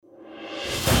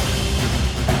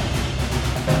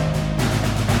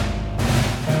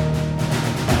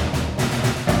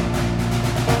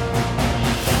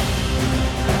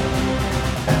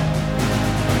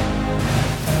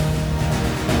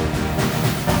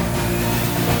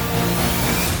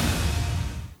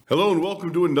Hello and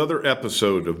welcome to another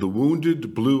episode of the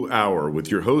Wounded Blue Hour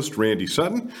with your host, Randy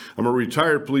Sutton. I'm a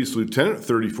retired police lieutenant,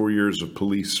 34 years of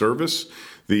police service,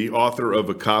 the author of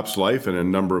A Cop's Life and a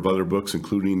number of other books,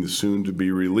 including the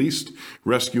soon-to-be-released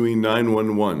Rescuing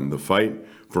 911, The Fight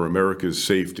for America's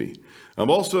Safety. I'm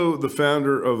also the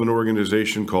founder of an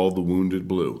organization called the Wounded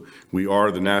Blue. We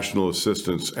are the national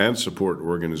assistance and support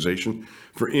organization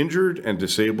for injured and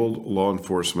disabled law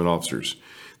enforcement officers.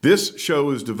 This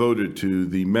show is devoted to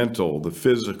the mental, the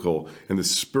physical, and the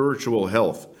spiritual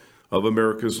health of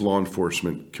America's law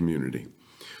enforcement community.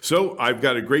 So I've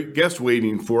got a great guest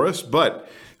waiting for us, but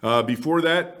before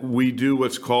that, we do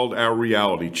what's called our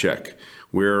reality check,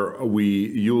 where we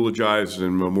eulogize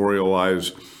and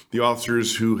memorialize the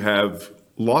officers who have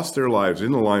lost their lives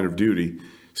in the line of duty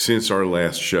since our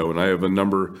last show. And I have a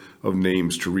number of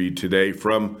names to read today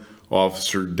from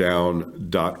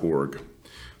officerdown.org.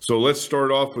 So let's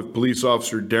start off with Police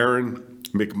Officer Darren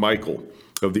McMichael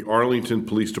of the Arlington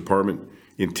Police Department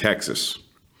in Texas.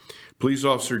 Police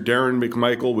Officer Darren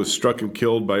McMichael was struck and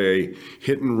killed by a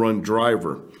hit-and-run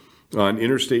driver on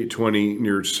Interstate 20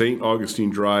 near St.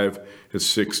 Augustine Drive at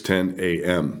 6:10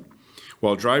 a.m.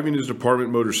 While driving his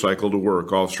department motorcycle to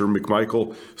work, Officer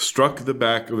McMichael struck the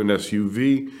back of an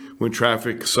SUV when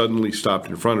traffic suddenly stopped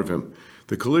in front of him.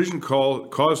 The collision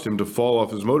caused him to fall off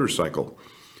his motorcycle.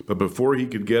 But before he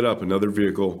could get up, another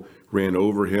vehicle ran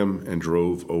over him and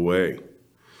drove away.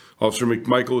 Officer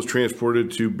McMichael was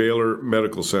transported to Baylor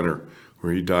Medical Center,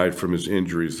 where he died from his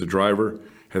injuries. The driver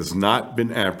has not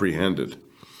been apprehended.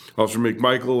 Officer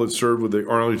McMichael had served with the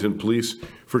Arlington Police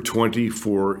for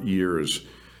 24 years.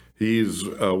 His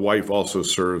wife also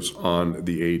serves on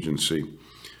the agency.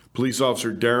 Police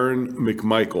Officer Darren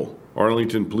McMichael,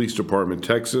 Arlington Police Department,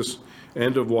 Texas,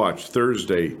 end of watch,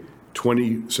 Thursday,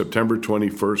 September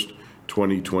 21st,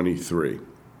 2023.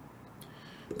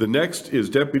 The next is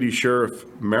Deputy Sheriff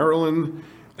Marilyn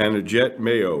Annajette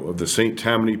Mayo of the St.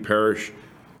 Tammany Parish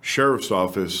Sheriff's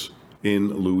Office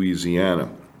in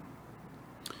Louisiana.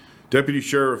 Deputy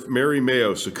Sheriff Mary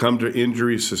Mayo succumbed to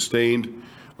injuries sustained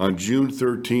on June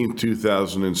 13,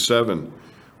 2007,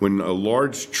 when a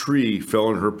large tree fell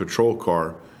on her patrol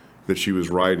car that she was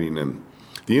riding in.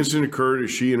 The incident occurred as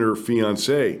she and her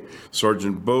fiancé,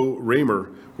 Sergeant Bo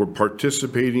Raymer, were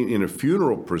participating in a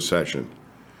funeral procession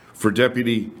for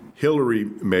Deputy Hillary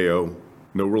Mayo,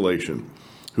 no relation,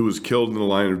 who was killed in the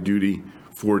line of duty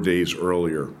 4 days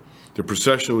earlier. The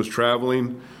procession was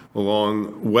traveling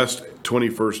along West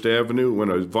 21st Avenue when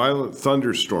a violent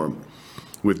thunderstorm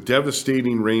with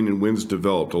devastating rain and winds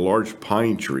developed. A large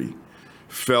pine tree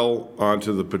fell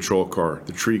onto the patrol car.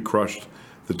 The tree crushed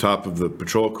the top of the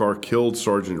patrol car, killed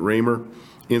Sergeant Raymer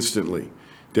instantly.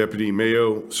 Deputy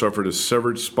Mayo suffered a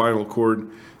severed spinal cord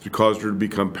that caused her to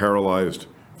become paralyzed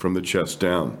from the chest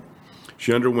down.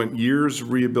 She underwent years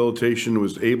of rehabilitation and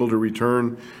was able to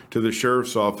return to the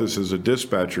sheriff's office as a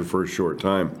dispatcher for a short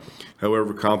time.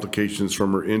 However, complications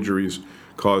from her injuries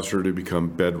caused her to become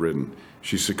bedridden.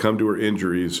 She succumbed to her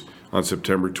injuries on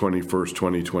September 21st,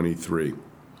 2023.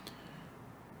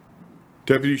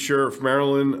 Deputy Sheriff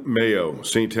Marilyn Mayo,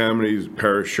 St. Tammany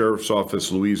Parish Sheriff's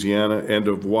Office, Louisiana, end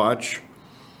of watch,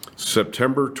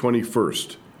 September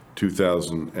 21st,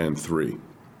 2003.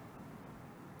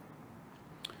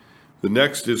 The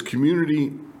next is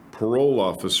Community Parole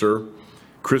Officer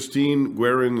Christine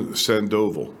Guerin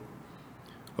Sandoval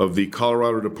of the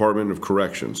Colorado Department of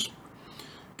Corrections.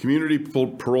 Community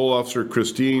Parole Officer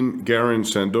Christine Guerin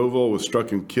Sandoval was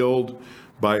struck and killed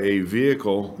by a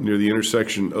vehicle near the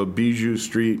intersection of Bijou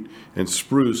Street and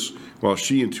Spruce while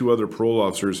she and two other parole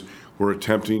officers were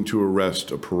attempting to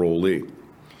arrest a parolee.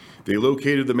 They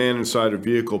located the man inside a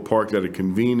vehicle parked at a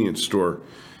convenience store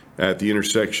at the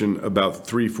intersection about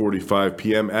 3:45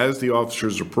 p.m. As the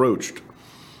officers approached,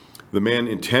 the man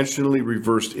intentionally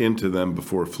reversed into them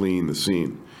before fleeing the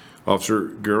scene. Officer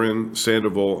Guerin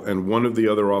Sandoval and one of the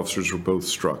other officers were both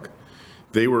struck.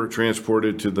 They were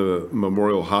transported to the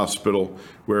Memorial Hospital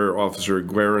where Officer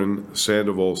Guerin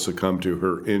Sandoval succumbed to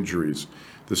her injuries.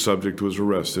 The subject was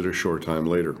arrested a short time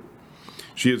later.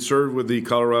 She had served with the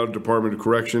Colorado Department of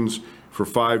Corrections for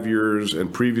 5 years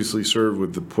and previously served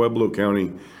with the Pueblo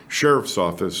County Sheriff's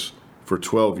Office for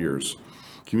 12 years.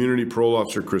 Community Parole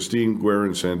Officer Christine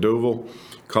Guerin Sandoval,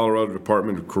 Colorado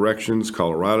Department of Corrections,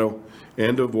 Colorado,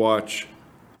 end of watch,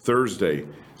 Thursday,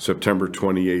 September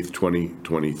 28th,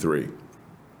 2023.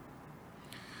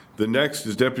 The next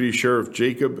is Deputy Sheriff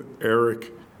Jacob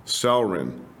Eric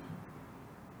Salrin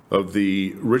of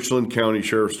the Richland County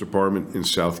Sheriff's Department in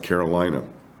South Carolina.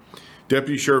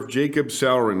 Deputy Sheriff Jacob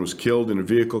Salrin was killed in a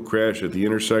vehicle crash at the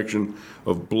intersection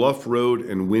of Bluff Road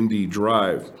and Windy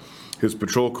Drive His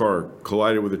patrol car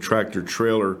collided with a tractor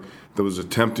trailer that was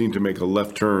attempting to make a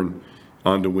left turn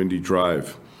onto Windy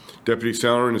Drive. Deputy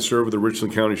Sauron has served with the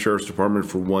Richland County Sheriff's Department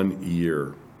for 1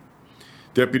 year.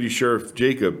 Deputy Sheriff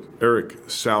Jacob Eric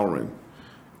Sauron,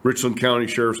 Richland County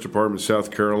Sheriff's Department,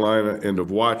 South Carolina, end of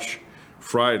watch,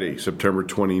 Friday, September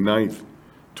 29th,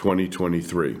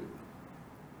 2023.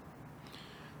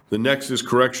 The next is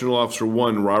Correctional Officer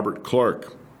 1, Robert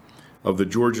Clark, of the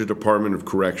Georgia Department of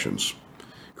Corrections.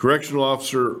 Correctional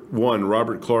Officer 1,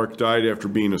 Robert Clark, died after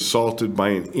being assaulted by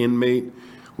an inmate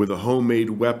with a homemade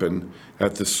weapon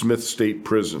at the Smith State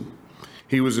Prison.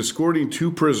 He was escorting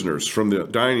 2 prisoners from the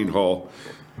dining hall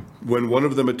when one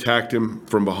of them attacked him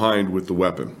from behind with the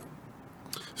weapon.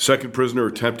 The second prisoner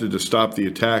attempted to stop the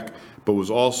attack, but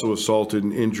was also assaulted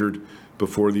and injured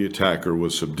before the attacker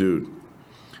was subdued.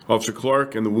 Officer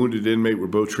Clark and the wounded inmate were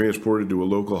both transported to a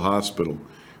local hospital,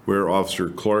 where Officer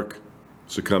Clark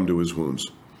succumbed to his wounds.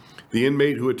 The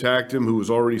inmate who attacked him, who was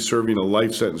already serving a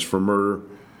life sentence for murder,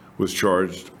 was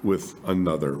charged with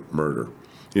another murder.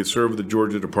 He had served with the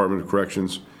Georgia Department of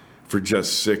Corrections for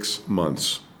just 6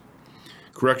 months.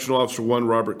 Correctional Officer 1,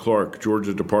 Robert Clark,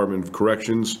 Georgia Department of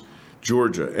Corrections,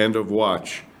 Georgia, end of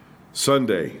watch,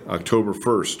 Sunday, October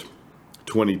 1st,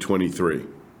 2023.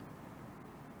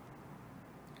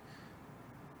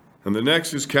 And the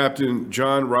next is Captain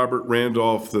John Robert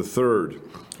Randolph III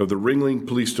of the Ringling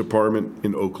Police Department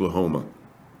in Oklahoma.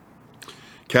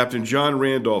 Captain John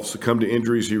Randolph succumbed to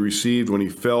injuries he received when he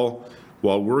fell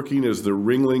while working as the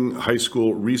Ringling High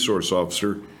School resource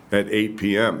officer at 8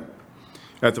 p.m.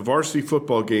 At the varsity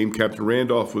football game, Captain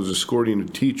Randolph was escorting a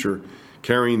teacher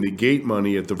carrying the gate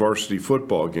money at the varsity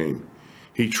football game.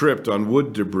 He tripped on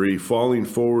wood debris, falling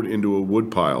forward into a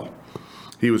wood pile.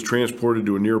 He was transported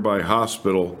to a nearby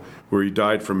hospital where he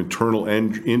died from internal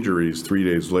injuries 3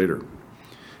 days later.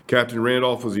 Captain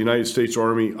Randolph was a United States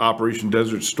Army Operation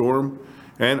Desert Storm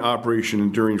and Operation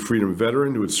Enduring Freedom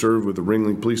veteran who had served with the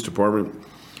Ringling Police Department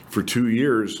for 2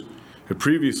 years, had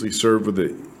previously served with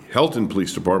the Helton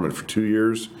Police Department for 2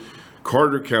 years,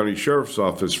 Carter County Sheriff's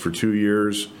Office for 2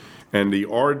 years, and the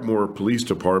Ardmore Police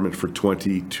Department for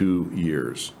 22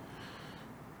 years.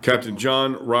 Captain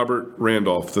John Robert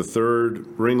Randolph III,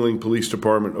 Ringling Police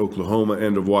Department, Oklahoma,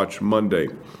 end of watch Monday,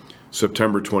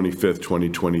 September 25th,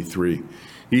 2023.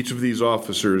 Each of these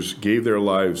officers gave their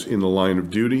lives in the line of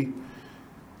duty,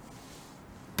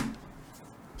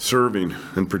 serving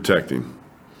and protecting.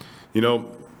 You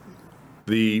know,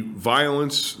 the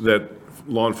violence that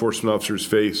law enforcement officers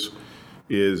face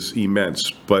is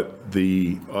immense, but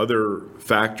the other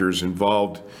factors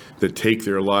involved that take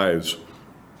their lives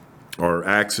are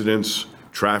accidents,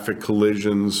 traffic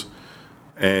collisions,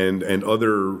 and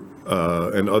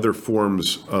other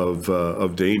forms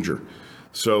of danger.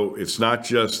 So it's not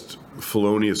just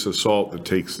felonious assault that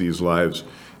takes these lives,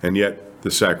 and yet the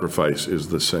sacrifice is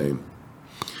the same.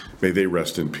 May they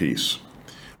rest in peace.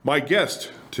 My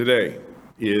guest today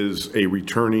is a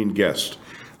returning guest.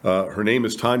 Her name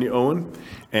is Tania Owen,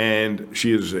 and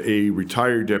she is a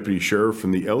retired deputy sheriff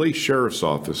from the LA Sheriff's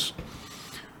Office.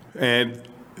 And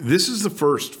this is the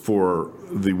first for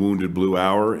the Wounded Blue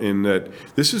Hour in that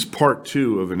this is part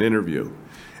 2 of an interview.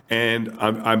 And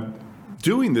I'm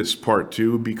doing this part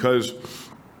 2 because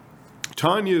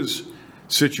Tania's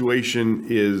situation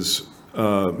is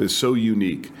so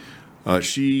unique.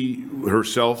 She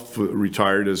herself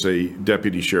retired as a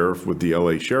deputy sheriff with the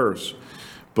LA Sheriffs,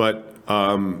 but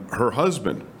her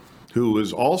husband, who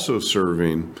was also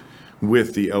serving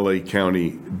with the LA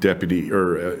County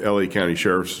LA County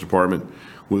Sheriff's Department,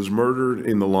 was murdered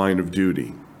in the line of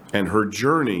duty. And her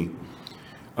journey,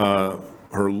 her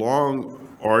long,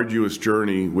 arduous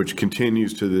journey, which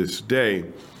continues to this day,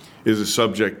 is a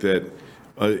subject that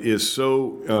is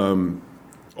so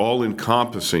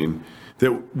all-encompassing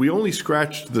that we only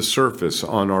scratched the surface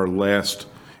on our last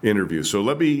interview. So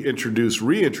let me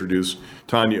reintroduce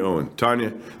Tania Owen.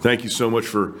 Tania, thank you so much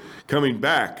for coming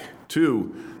back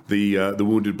to the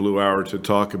Wounded Blue Hour to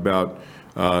talk about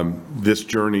this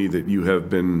journey that you have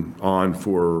been on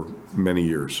for many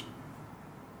years.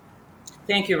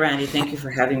 Thank you, Randy. Thank you for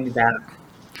having me back.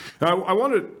 Now, I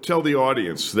want to tell the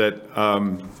audience that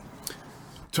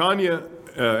Tania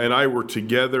and I were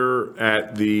together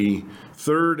at the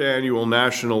 3rd Annual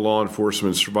National Law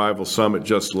Enforcement Survival Summit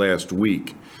just last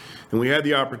week. And we had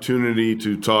the opportunity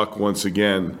to talk once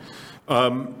again.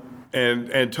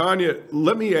 And Tania,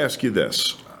 let me ask you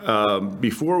this.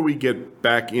 Before we get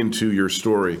back into your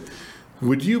story,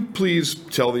 would you please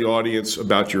tell the audience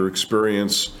about your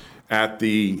experience at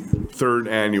the 3rd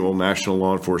Annual National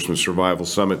Law Enforcement Survival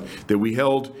Summit that we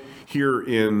held here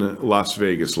in Las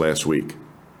Vegas last week?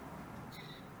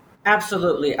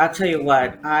 Absolutely. I'll tell you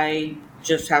what, I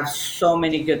just have so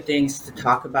many good things to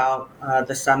talk about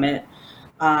the summit.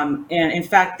 And in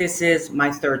fact, this is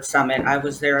my third summit. I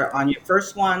was there on your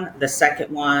first one, the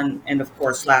second one, and of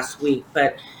course last week.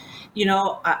 But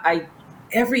I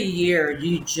every year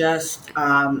you just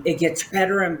it gets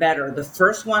better and better. The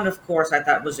first one, of course, I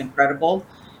thought was incredible.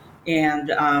 And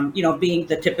being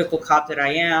the typical cop that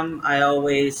I am, I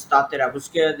always thought that I was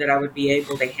good, that I would be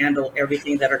able to handle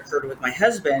everything that occurred with my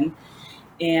husband.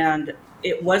 And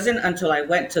it wasn't until I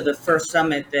went to the first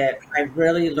summit that I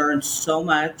really learned so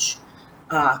much,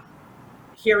 uh,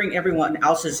 hearing everyone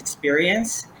else's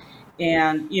experience.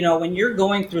 And, when you're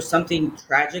going through something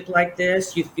tragic like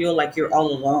this, you feel like you're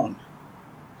all alone.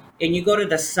 And you go to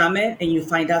the summit and you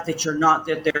find out that you're not,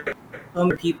 that there are so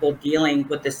many people dealing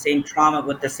with the same trauma,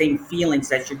 with the same feelings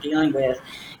that you're dealing with.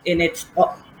 And it's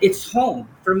home.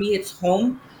 For me, it's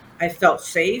home. I felt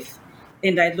safe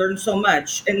and I learned so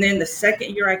much. And then the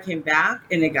second year I came back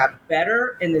and it got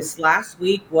better. And this last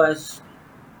week was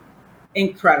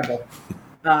incredible.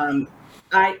 Um,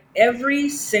 every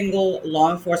single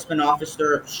law enforcement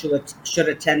officer should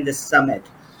attend this summit.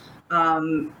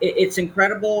 It's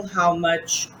incredible how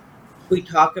much we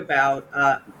talk about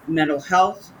mental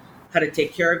health, how to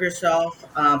take care of yourself.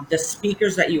 The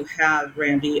speakers that you have,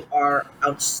 Randy, are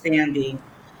outstanding.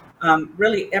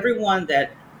 Really, everyone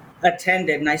that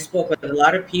attended, and I spoke with a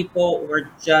lot of people, were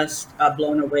just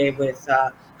blown away with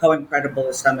how incredible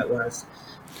the summit was.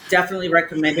 Definitely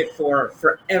recommend it for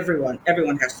everyone.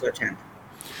 Everyone has to attend.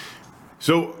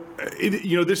 So,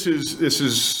 this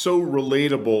is so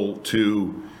relatable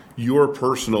to your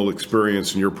personal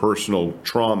experience and your personal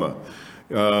trauma.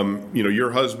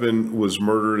 Your husband was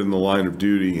murdered in the line of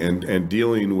duty, and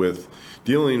dealing with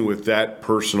that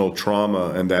personal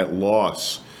trauma and that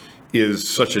loss is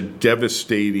such a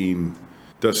devastating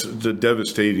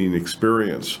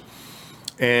experience.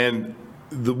 And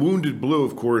the Wounded Blue,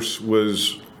 of course,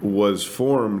 was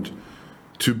formed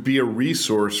to be a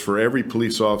resource for every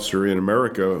police officer in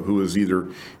America who is either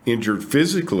injured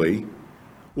physically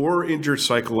or injured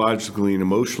psychologically and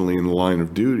emotionally in the line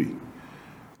of duty.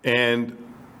 And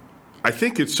I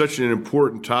think it's such an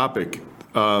important topic.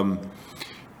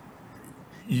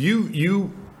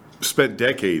 You spent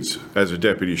decades as a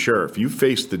deputy sheriff. You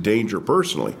faced the danger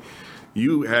personally.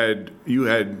 You had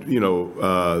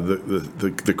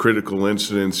the critical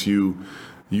incidents. You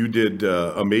did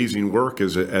amazing work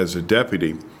as a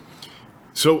deputy.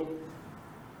 So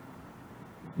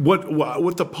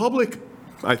what the public,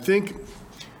 I think,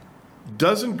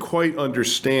 doesn't quite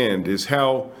understand is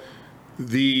how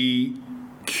the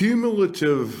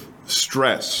cumulative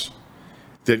stress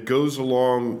that goes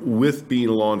along with being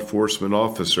a law enforcement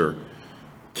officer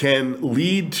can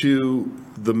lead to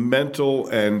the mental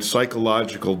and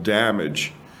psychological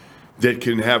damage that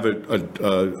can have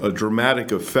a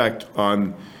dramatic effect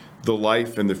on the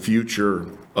life and the future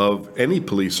of any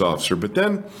police officer. But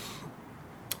then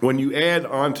when you add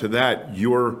on to that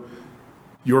your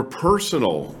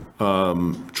personal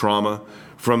trauma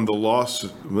from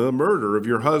the murder of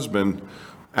your husband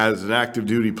as an active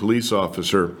duty police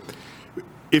officer,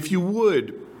 if you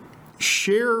would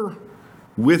share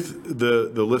with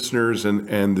the listeners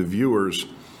and the viewers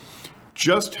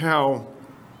just how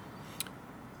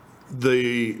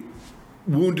the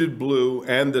Wounded Blue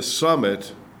and the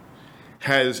summit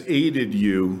has aided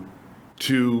you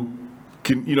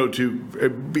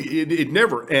it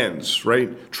never ends,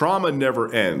 right? Trauma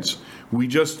never ends. We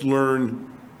just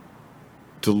learn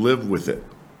to live with it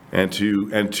and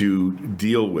to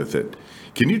deal with it.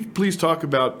 Can you please talk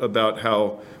about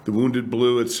how the Wounded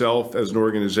Blue itself as an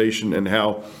organization and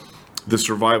how the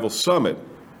Survival Summit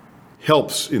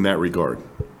helps in that regard?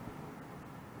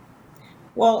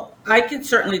 Well, I can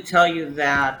certainly tell you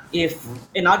that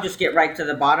and I'll just get right to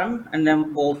the bottom and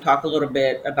then we'll talk a little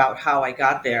bit about how I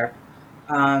got there.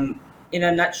 In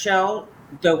a nutshell,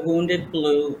 the Wounded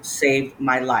Blue saved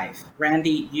my life.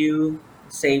 Randy, you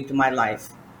saved my life.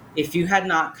 If you had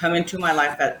not come into my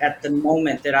life at the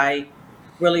moment that I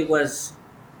really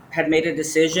had made a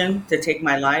decision to take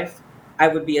my life, I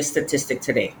would be a statistic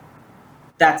today.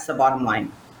 That's the bottom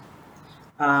line.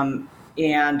 And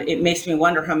it makes me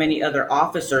wonder how many other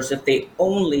officers, if they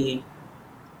only,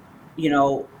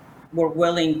 were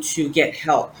willing to get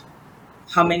help,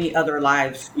 how many other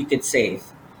lives you could save.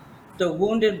 The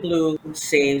Wounded Blue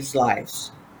saves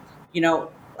lives.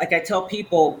 Like I tell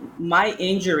people, my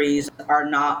injuries are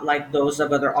not like those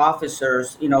of other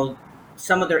officers.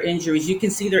 Some of their injuries, you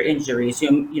can see their injuries.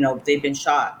 They've been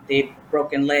shot, they've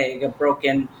broken leg, a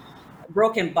broken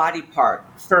body part.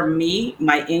 For me,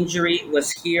 my injury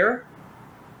was here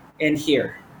and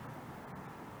here.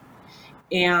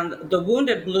 And the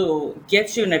wounded blue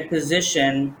gets you in a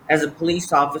position as a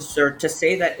police officer to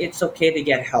say that it's okay to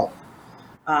get help.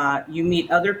 You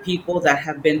meet other people that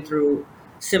have been through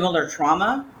similar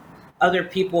trauma, other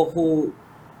people who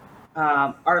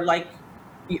are like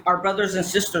our brothers and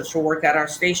sisters who work at our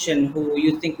station who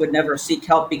you think would never seek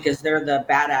help because they're the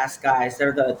badass guys,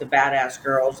 they're the badass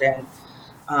girls,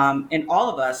 and all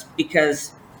of us,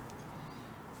 because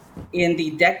in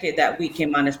the decade that we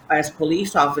came on as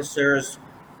police officers,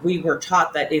 we were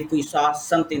taught that if we saw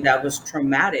something that was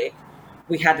traumatic,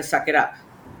 we had to suck it up.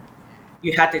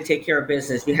 You had to take care of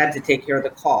business. You had to take care of the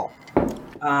call.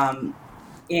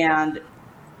 And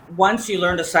once you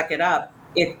learn to suck it up,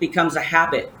 it becomes a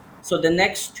habit. So the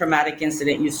next traumatic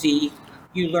incident you see,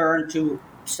 you learn to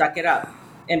suck it up.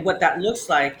 And what that looks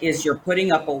like is you're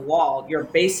putting up a wall. You're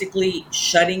basically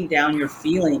shutting down your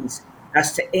feelings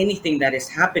as to anything that is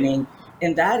happening.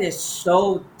 And that is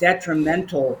so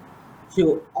detrimental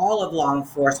to all of law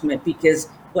enforcement, because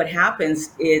what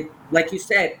happens is, like you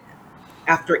said,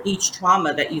 after each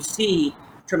trauma that you see,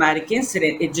 traumatic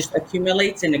incident, it just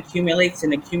accumulates and accumulates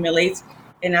and accumulates.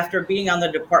 And after being on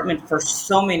the department for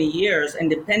so many years, and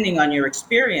depending on your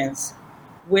experience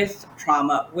with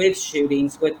trauma, with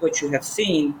shootings, with what you have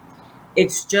seen,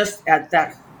 it's just at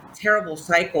that terrible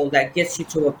cycle that gets you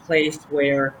to a place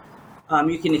where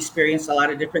you can experience a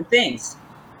lot of different things.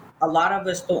 A lot of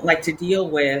us don't like to deal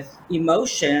with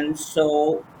emotions,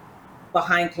 so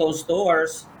behind closed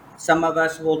doors, some of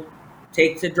us will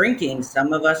take to drinking,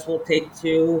 some of us will take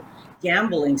to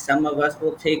gambling, some of us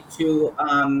will take to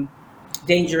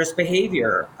dangerous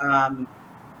behavior,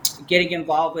 getting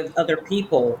involved with other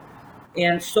people,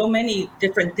 and so many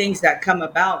different things that come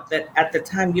about that at the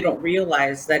time you don't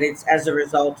realize that it's as a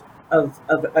result of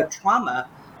a trauma,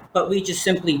 but we just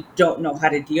simply don't know how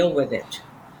to deal with it.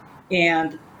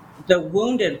 And the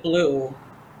wounded blue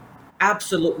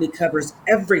absolutely covers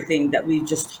everything that we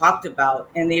just talked about,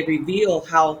 and they reveal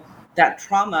how that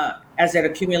trauma, as it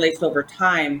accumulates over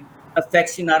time,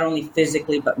 affects you not only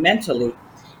physically but mentally.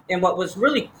 And what was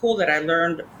really cool that I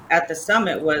learned at the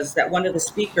summit was that one of the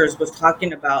speakers was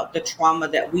talking about the trauma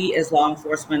that we as law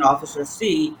enforcement officers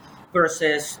see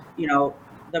versus,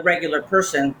 the regular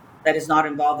person that is not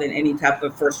involved in any type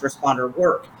of first responder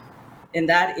work. And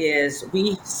that is,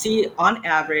 we see on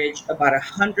average about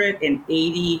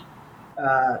 180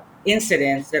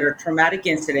 incidents that are traumatic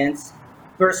incidents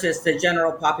versus the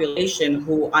general population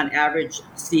who on average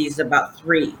sees about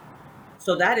 3.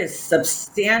 So that is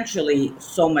substantially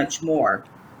so much more.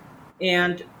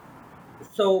 And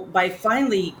so by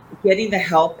finally getting the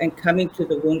help and coming to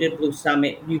the Wounded Blue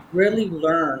Summit, you really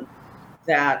learn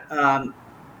that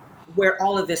where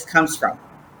all of this comes from,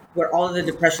 where all of the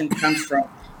depression comes from.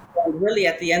 And really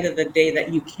at the end of the day,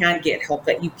 that you can get help,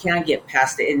 that you can get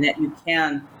past it, and that you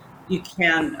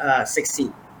can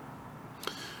succeed.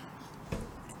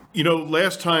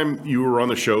 Last time you were on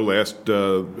the show,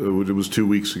 it was 2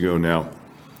 weeks ago now,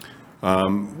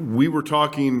 we were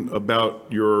talking about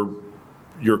your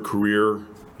career,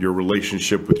 your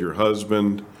relationship with your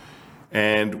husband,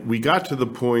 and we got to the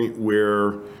point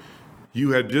where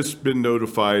you had just been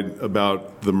notified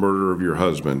about the murder of your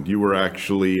husband. You were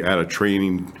actually at a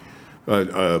training,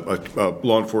 a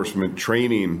law enforcement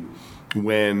training,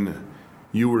 when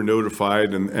you were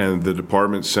notified, and the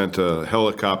department sent a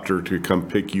helicopter to come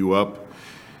pick you up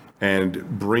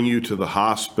and bring you to the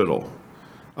hospital.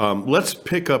 Let's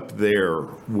pick up there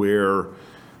where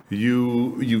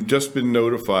you've just been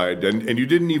notified, and you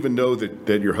didn't even know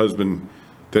that your husband,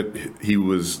 that he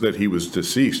was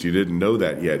deceased. You didn't know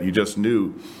that yet. You just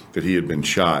knew that he had been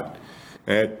shot.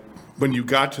 And when you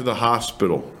got to the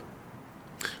hospital,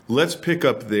 let's pick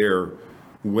up there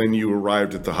when you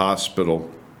arrived at the hospital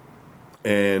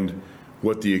and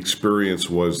what the experience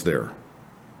was there.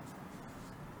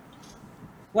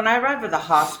 When I arrived at the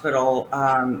hospital,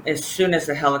 as soon as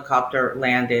the helicopter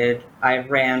landed, I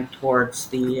ran towards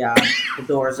the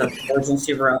doors of the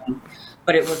emergency room.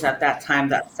 But it was at that time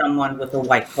that someone with a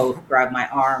white coat grabbed my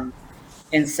arm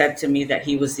and said to me that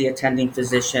he was the attending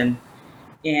physician,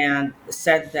 and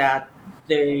said that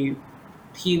there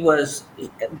was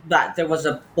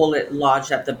a bullet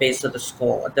lodged at the base of the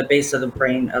skull, at the base of the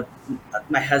brain of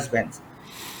my husband.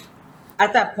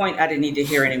 At that point, I didn't need to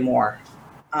hear anymore.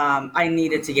 I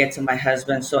needed to get to my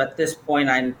husband. So at this point,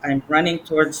 I'm running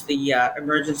towards the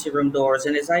emergency room doors,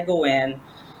 and as I go in,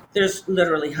 there's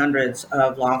literally hundreds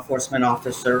of law enforcement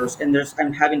officers, and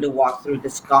I'm having to walk through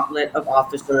this gauntlet of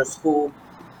officers who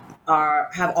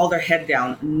have all their head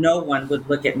down. No one would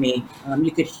look at me.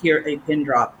 You could hear a pin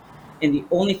drop, and the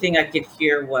only thing I could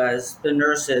hear was the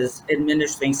nurses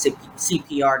administering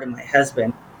CPR to my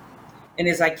husband. And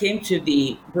as I came to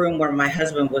the room where my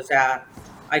husband was at,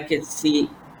 I could see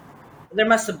there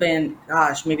must have been,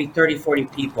 gosh, maybe 30, 40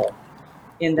 people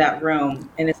in that room.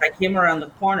 And as I came around the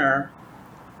corner,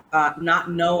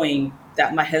 not knowing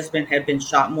that my husband had been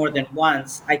shot more than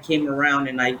once, I came around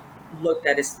and I looked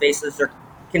at his face as they're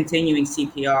continuing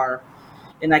CPR,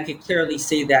 and I could clearly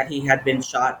see that he had been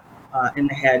shot in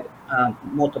the head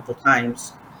multiple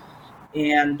times.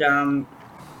 And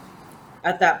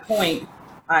at that point,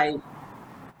 I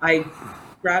I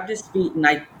grabbed his feet and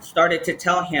I started to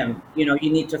tell him, you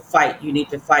need to fight,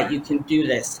 you can do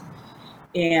this.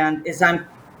 And as I'm,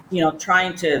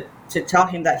 trying to tell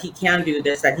him that he can do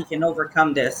this, that he can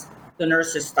overcome this, the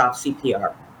nurses stopped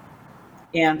CPR.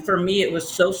 And for me, it was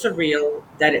so surreal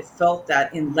that it felt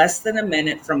that in less than a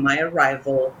minute from my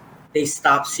arrival, they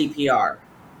stopped CPR.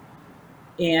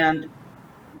 And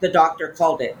the doctor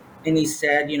called it, and he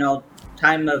said,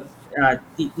 time of,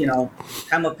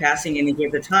 time of passing, and he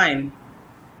gave the time.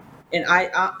 And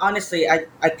I honestly,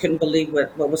 I couldn't believe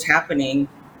what was happening.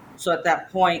 So at that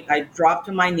point, I dropped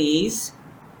to my knees,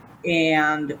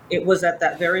 and it was at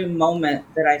that very moment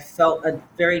that I felt a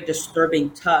very disturbing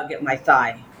tug at my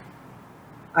thigh.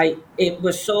 It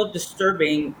was so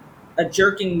disturbing, a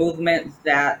jerking movement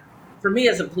that, for me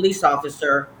as a police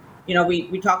officer,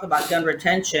 we talk about gun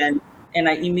retention, and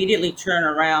I immediately turn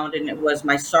around, and it was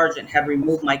my sergeant had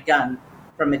removed my gun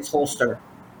from its holster.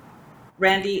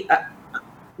 Randy,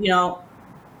 you know,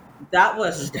 that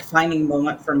was a defining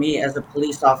moment for me as a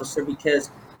police officer,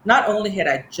 because not only had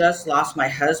I just lost my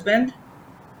husband,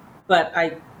 but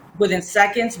within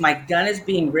seconds, my gun is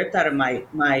being ripped out of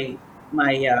my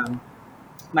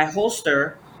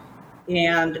holster,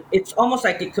 and it's almost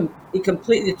like it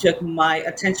completely took my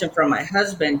attention from my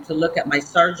husband to look at my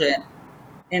sergeant,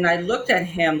 and I looked at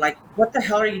him like, "What the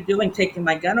hell are you doing, taking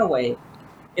my gun away?"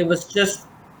 It was just,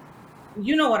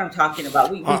 you know what I'm talking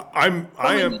about.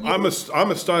 I'm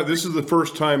astonished. This is the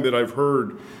first time that I've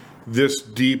heard this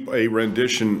deep a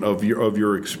rendition of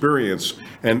your experience,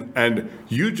 and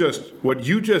what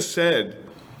you just said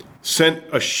sent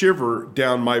a shiver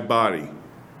down my body.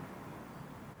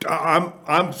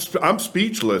 I'm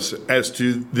speechless as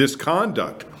to this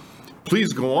conduct.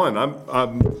 Please go on.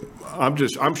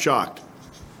 I'm shocked.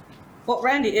 Well,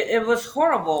 Randy, it was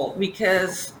horrible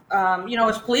because,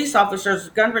 as police officers,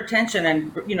 gun retention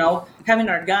and, having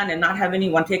our gun and not have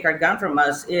anyone take our gun from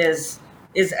us is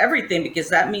everything, because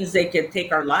that means they could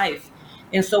take our life.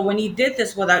 And so when he did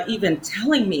this without even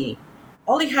telling me,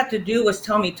 all he had to do was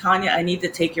tell me, "Tanya, I need to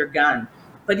take your gun."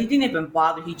 But he didn't even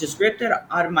bother. He just ripped it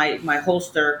out of my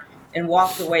holster and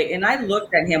walked away. And I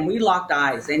looked at him. We locked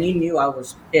eyes, and he knew I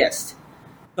was pissed.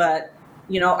 But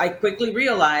I quickly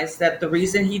realized that the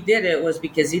reason he did it was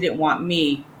because he didn't want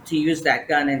me to use that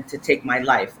gun and to take my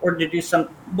life, or to do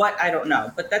I don't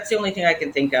know. But that's the only thing I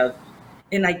can think of.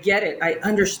 And I get it. I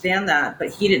understand that. But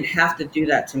he didn't have to do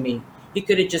that to me. He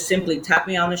could have just simply tapped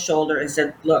me on the shoulder and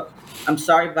said, "Look, I'm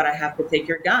sorry, but I have to take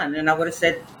your gun." And I would have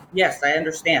said, "Yes, I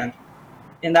understand."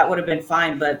 And that would have been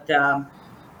fine. But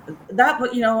that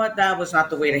was not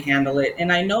the way to handle it.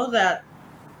 And I know that,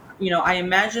 I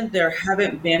imagine there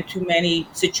haven't been too many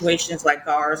situations like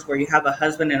ours where you have a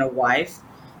husband and a wife,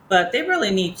 but they really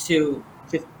need to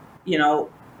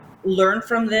learn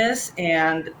from this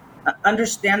and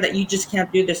understand that you just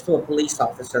can't do this to a police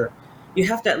officer. You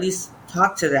have to at least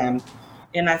talk to them.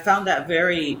 And I found that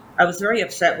I was very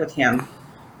upset with him.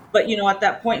 But, at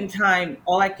that point in time,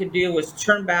 all I could do was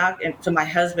turn back to my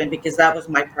husband, because that was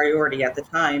my priority at the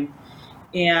time.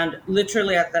 And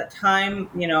literally at that time,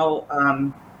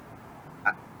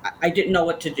 I didn't know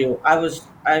what to do. I was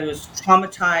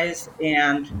traumatized,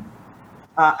 and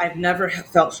I've never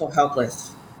felt so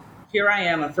helpless. Here I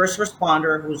am, a first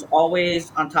responder who's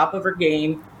always on top of her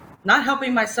game, not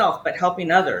helping myself, but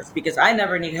helping others, because I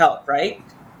never need help, right?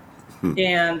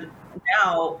 And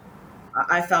now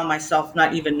I found myself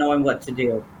not even knowing what to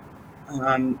do.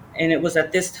 And it was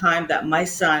at this time that my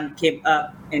son came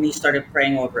up and he started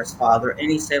praying over his father. And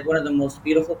he said one of the most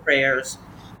beautiful prayers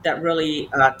that really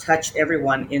touched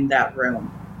everyone in that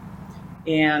room.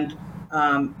 And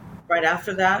right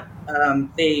after that,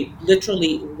 they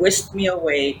literally whisked me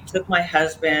away, took my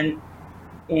husband,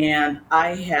 and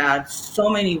I had so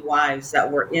many wives that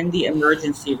were in the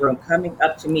emergency room coming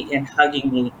up to me and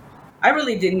hugging me. I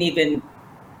really didn't even,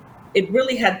 it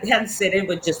really hadn't said it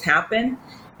would just happen.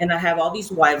 And I have all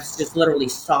these wives just literally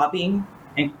sobbing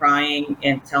and crying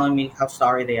and telling me how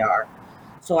sorry they are.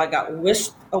 So I got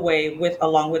whisked away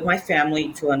along with my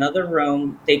family to another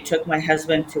room. They took my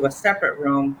husband to a separate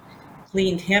room,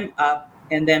 cleaned him up,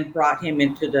 and then brought him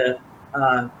into the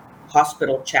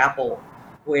hospital chapel,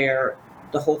 where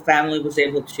the whole family was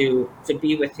able to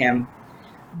be with him.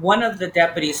 One of the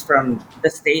deputies from the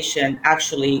station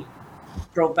actually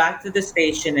drove back to the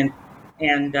station,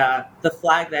 and the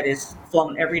flag that is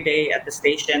flown every day at the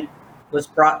station was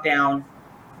brought down.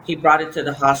 He brought it to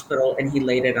the hospital and he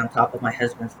laid it on top of my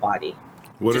husband's body,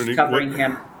 covering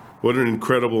him. What an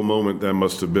incredible moment that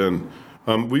must have been.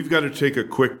 We've got to take a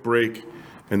quick break,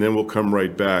 and then we'll come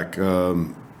right back.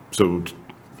 So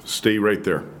stay right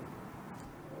there.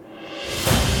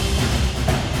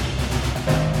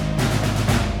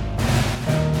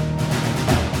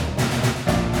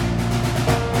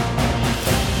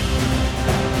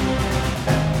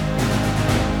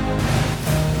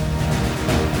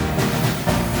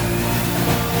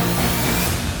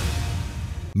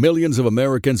 Millions of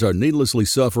Americans are needlessly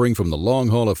suffering from the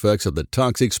long-haul effects of the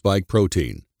toxic spike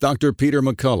protein. Dr. Peter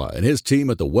McCullough and his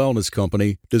team at the Wellness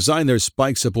Company designed their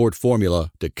spike support formula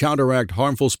to counteract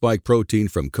harmful spike protein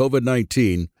from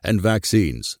COVID-19 and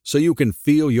vaccines so you can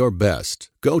feel your best.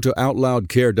 Go to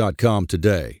OutLoudCare.com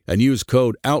today and use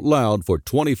code OUTLOUD for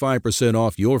 25%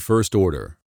 off your first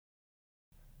order.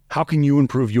 How can you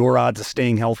improve your odds of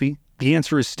staying healthy? The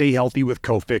answer is stay healthy with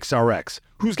Cofix RX.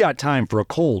 Who's got time for a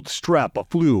cold, strep, a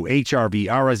flu, HRV,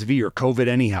 RSV, or COVID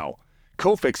anyhow?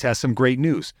 Cofix has some great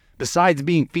news. Besides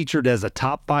being featured as a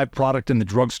top 5 product in the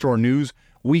drugstore news,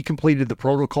 we completed the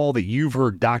protocol that you've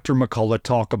heard Dr. McCullough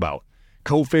talk about.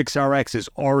 Cofix RX is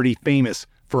already famous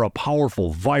for a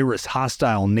powerful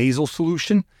virus-hostile nasal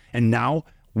solution, and now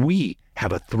we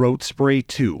have a throat spray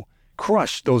too.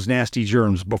 Crush those nasty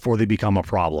germs before they become a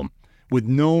problem. With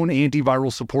known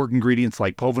antiviral support ingredients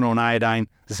like povidone iodine,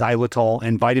 xylitol,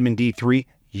 and vitamin D3,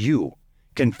 you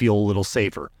can feel a little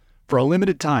safer. For a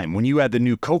limited time, when you add the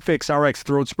new Cofix RX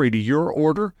throat spray to your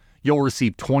order, you'll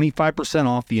receive 25%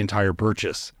 off the entire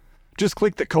purchase. Just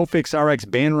click the Cofix RX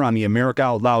banner on the America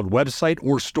Out Loud website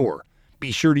or store.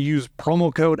 Be sure to use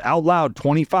promo code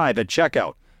OUTLOUD25 at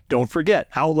checkout. Don't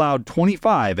forget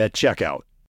OUTLOUD25 at checkout.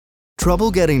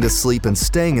 Trouble getting to sleep and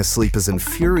staying asleep is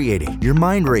infuriating. Your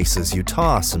mind races, you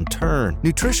toss and turn.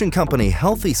 Nutrition company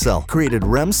Healthy Cell created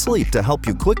REM sleep to help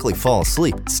you quickly fall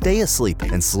asleep, stay asleep,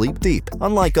 and sleep deep.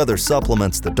 Unlike other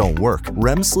supplements that don't work,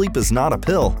 REM sleep is not a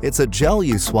pill. It's a gel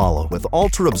you swallow with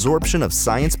ultra-absorption of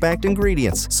science-backed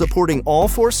ingredients supporting all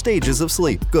 4 stages of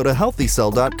sleep. Go to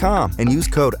healthycell.com and use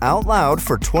code OUTLOUD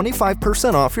for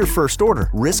 25% off your first order.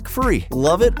 Risk-free.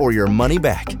 Love it or your money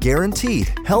back. Guaranteed.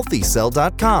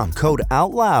 Healthycell.com. Code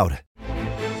OUTLOUD.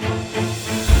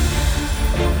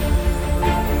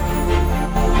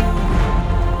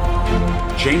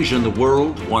 Changing the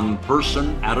world one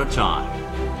person at a time.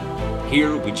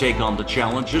 Here we take on the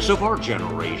challenges of our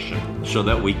generation so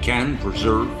that we can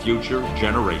preserve future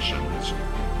generations.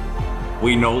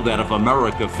 We know that if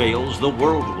America fails, the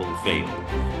world will fail.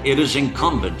 It is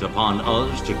incumbent upon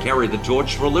us to carry the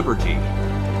torch for liberty.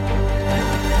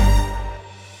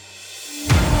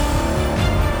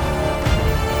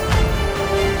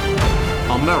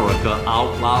 America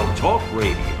Out Loud Talk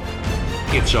Radio.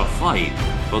 It's a fight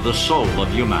for the soul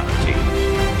of humanity.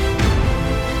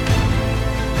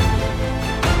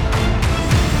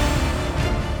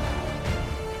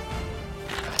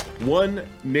 One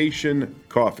Nation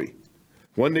Coffee.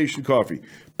 One Nation Coffee.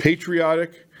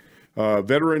 Patriotic,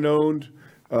 veteran-owned,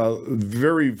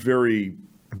 very, very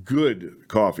good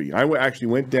coffee. I actually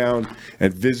went down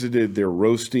and visited their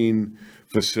roasting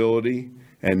facility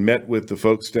and met with the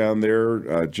folks down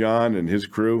there, John and his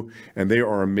crew, and they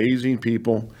are amazing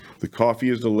people. The coffee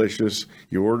is delicious.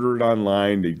 You order it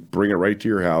online, they bring it right to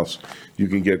your house. You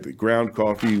can get the ground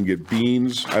coffee, you can get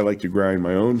beans. I like to grind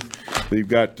my own. They've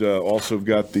got also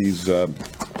got these, the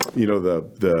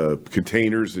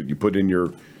containers that you put in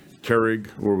your Keurig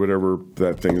or whatever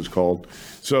that thing is called.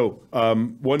 So,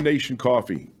 One Nation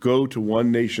Coffee. Go to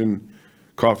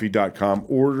onenationcoffee.com,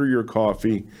 order your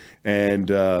coffee, and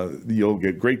you'll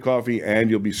get great coffee, and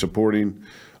you'll be supporting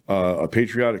a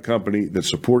patriotic company that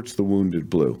supports the Wounded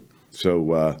Blue.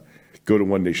 So go to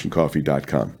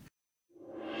onenationcoffee.com.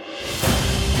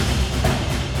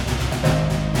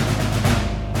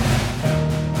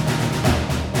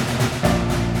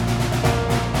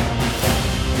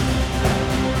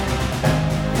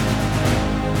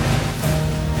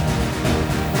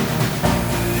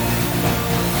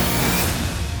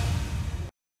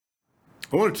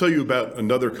 I want to tell you about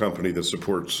another company that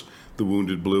supports the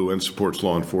Wounded Blue and supports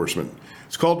law enforcement.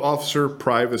 It's called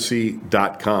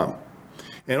OfficerPrivacy.com.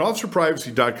 And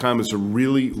OfficerPrivacy.com is a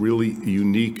really, really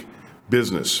unique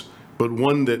business, but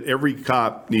one that every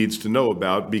cop needs to know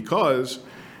about, because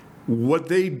what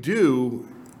they do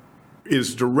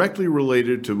is directly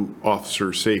related to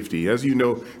officer safety. As you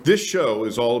know, this show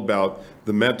is all about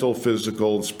the mental,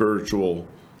 physical, and spiritual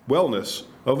wellness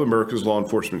of America's law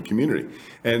enforcement community.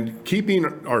 And keeping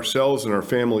ourselves and our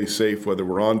families safe, whether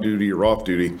we're on duty or off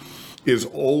duty, is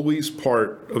always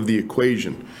part of the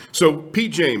equation. So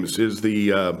Pete James is the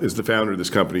founder of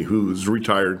this company, who's a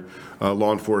retired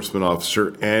law enforcement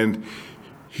officer, and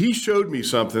he showed me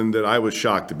something that I was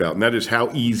shocked about, and that is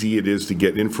how easy it is to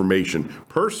get information,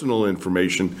 personal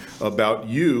information about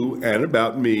you and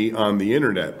about me on the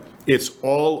internet. It's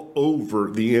all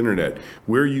over the internet.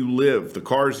 Where you live, the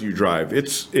cars you drive.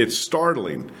 It's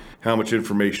startling how much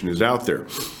information is out there.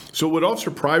 So what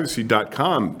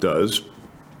officerprivacy.com does,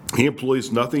 he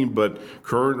employs nothing but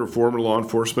current or former law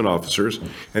enforcement officers,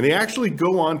 and they actually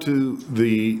go on to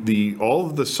the all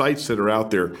of the sites that are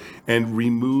out there and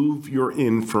remove your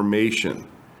information.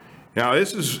 Now,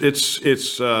 it's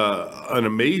an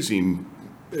amazing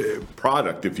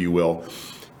product, if you will,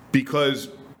 because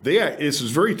this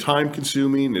is very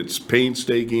time-consuming, it's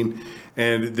painstaking,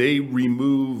 and they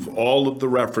remove all of the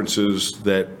references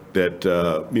that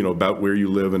about where you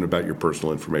live and about your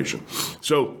personal information.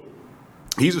 So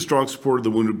he's a strong supporter of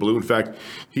the Wounded Blue. In fact,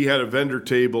 he had a vendor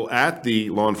table at the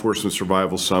Law Enforcement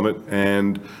Survival Summit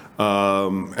and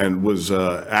was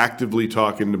actively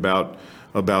talking about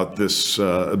this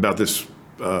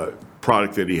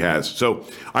product that he has. So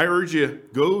I urge you,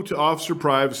 go to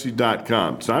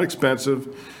officerprivacy.com. It's not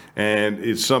expensive, and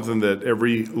it's something that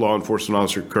every law enforcement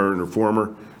officer, current or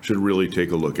former, should really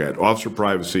take a look at.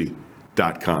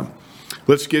 Officerprivacy.com.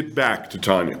 Let's get back to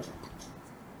Tania.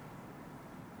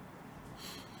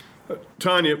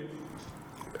 Tania,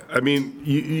 I mean,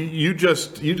 you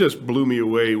just blew me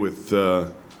away with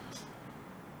the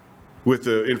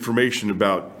information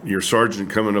about your sergeant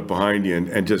coming up behind you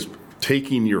and just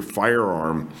taking your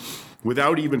firearm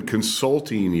without even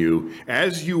consulting you,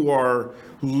 as you are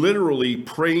literally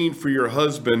praying for your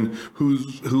husband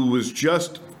who was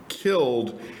just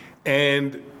killed.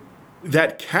 And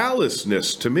that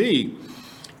callousness to me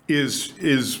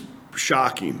is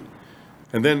shocking.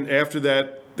 And then after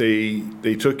that,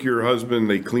 they took your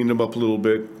husband, they cleaned him up a little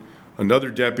bit.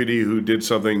 Another deputy who did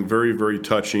something very, very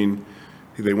touching.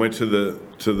 They went to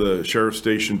the sheriff's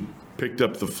station, picked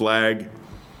up the flag,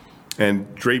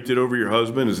 and draped it over your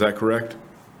husband. Is that correct?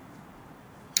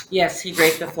 Yes, he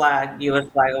draped the flag, U.S.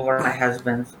 flag, over my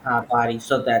husband's body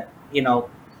so that,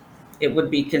 it would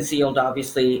be concealed,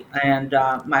 obviously. And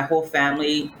my whole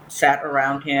family sat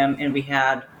around him, and we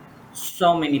had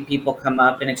so many people come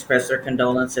up and express their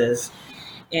condolences.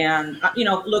 And,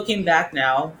 looking back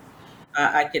now,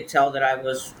 I could tell that I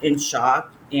was in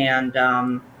shock. And,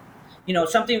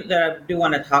 something that I do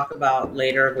want to talk about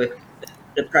later with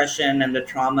depression and the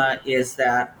trauma is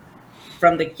that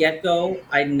from the get-go,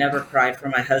 I never cried for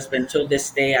my husband. Till this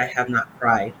day, I have not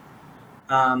cried.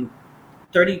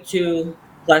 32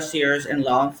 plus years in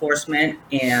law enforcement,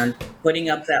 and putting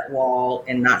up that wall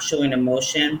and not showing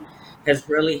emotion has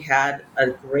really had a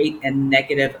great and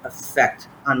negative effect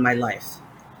on my life.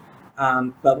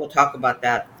 But we'll talk about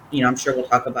that. I'm sure we'll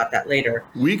talk about that later.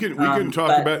 We can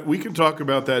talk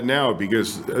about that now,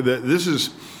 because this is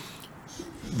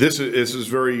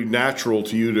very natural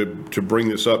to you to bring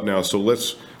this up now. So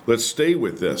let's stay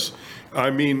with this. I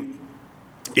mean,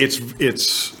 it's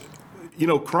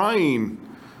crying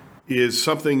is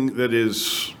something that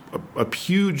is a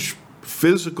huge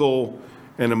physical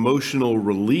and emotional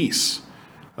release.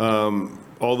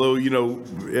 Although,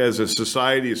 as a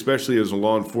society, especially as a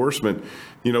law enforcement,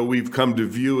 we've come to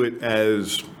view it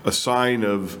as a sign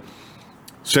of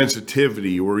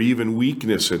sensitivity or even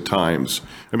weakness at times.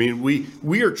 I mean,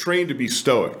 we are trained to be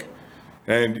stoic,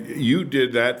 and you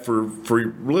did that for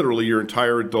literally your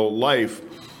entire adult life,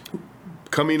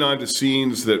 coming onto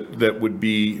scenes that would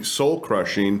be soul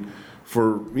crushing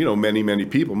for many, many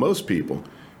people, most people.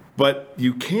 But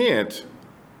you can't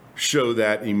show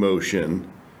that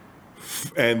emotion.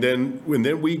 And then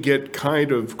we get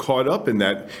kind of caught up in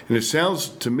that. And it sounds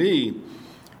to me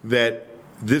that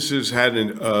this has had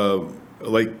a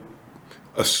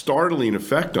startling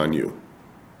effect on you.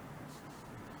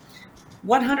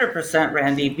 100%,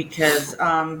 Randy, because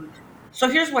so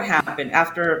here's what happened.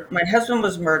 After my husband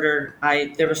was murdered,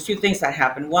 there was two things that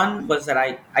happened. One was that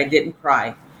I didn't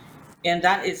cry. And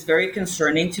that is very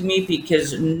concerning to me,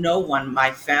 because no one, my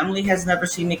family has never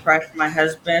seen me cry for my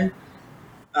husband.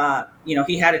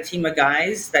 He had a team of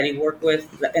guys that he worked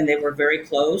with, and they were very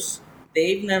close.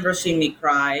 They've never seen me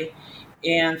cry.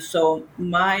 And so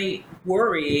my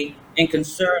worry and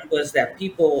concern was that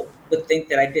people would think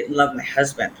that I didn't love my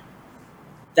husband.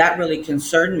 That really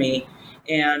concerned me.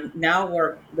 And now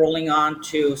we're rolling on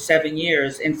to 7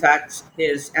 years. In fact,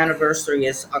 his anniversary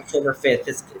is October 5th.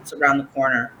 It's around the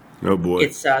corner. Oh boy.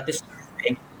 It's this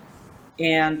Thursday.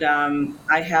 And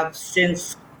I have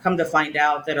since come to find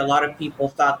out that a lot of people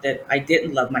thought that I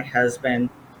didn't love my husband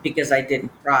because I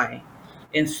didn't cry.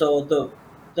 And so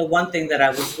the one thing that I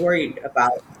was worried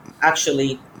about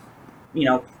actually,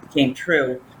 came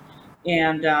true.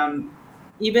 And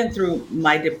even through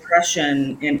my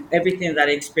depression and everything that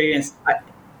I experienced,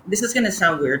 this is going to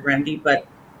sound weird, Randy, but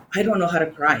I don't know how to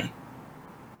cry.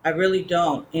 I really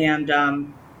don't. And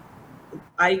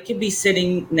I could be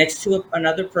sitting next to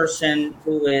another person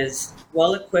who is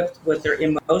well equipped with their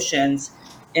emotions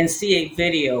and see a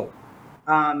video.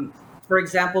 For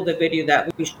example, the video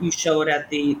that you showed at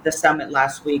the summit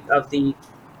last week of the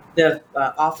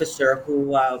officer who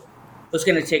was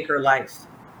going to take her life.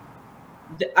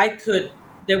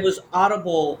 There was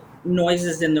audible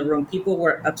noises in the room. People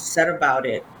were upset about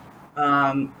it.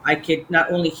 I could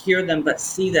not only hear them, but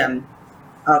see them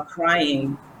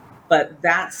crying. But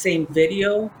that same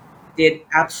video did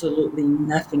absolutely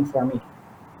nothing for me.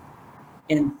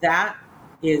 And that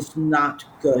is not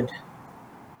good.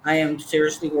 I am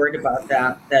seriously worried about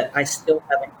that I still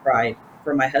haven't cried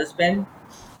for my husband,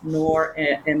 nor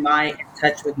am I in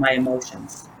touch with my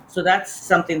emotions. So that's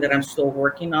something that I'm still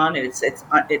working on. It's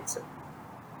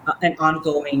an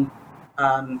ongoing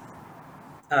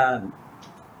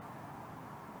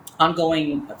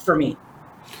for me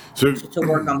to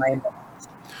work on my emotions.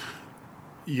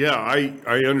 Yeah,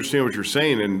 I understand what you're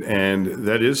saying, and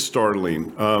that is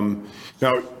startling.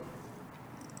 Now,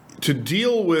 to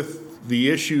deal with the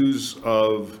issues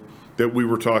that we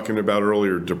were talking about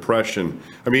earlier, depression.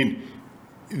 I mean,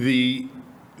 the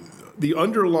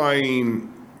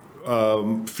underlying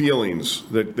feelings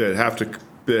that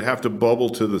have to bubble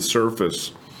to the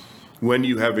surface when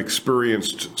you have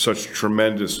experienced such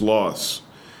tremendous loss.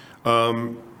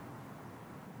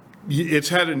 It's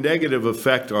had a negative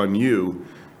effect on you,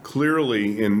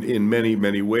 clearly in many,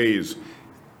 many ways.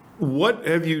 What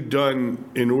have you done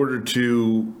in order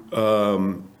to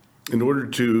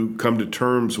come to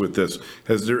terms with this?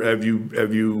 Have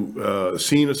you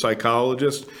seen a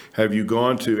psychologist? Have you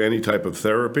gone to any type of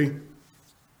therapy?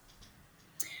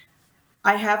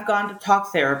 I have gone to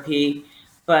talk therapy,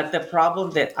 but the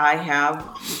problem that I have,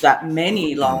 that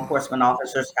many law enforcement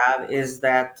officers have, is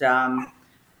that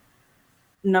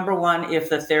number one, if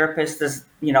the therapist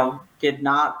did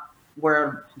not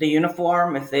wear the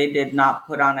uniform, if they did not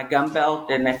put on a gun belt,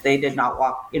 and if they did not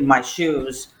walk in my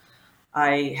shoes,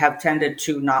 I have tended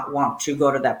to not want to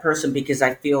go to that person because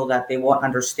I feel that they won't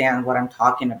understand what I'm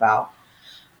talking about.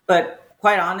 But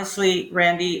quite honestly,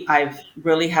 Randy, I've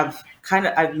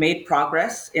made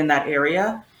progress in that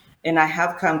area, and I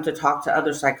have come to talk to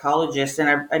other psychologists,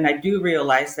 and I do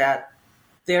realize that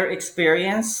their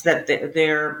experience, that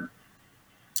their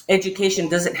education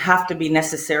doesn't have to be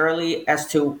necessarily as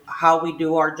to how we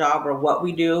do our job or what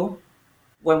we do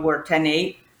when we're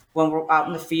 10-8, when we're out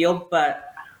in the field, but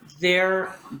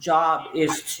their job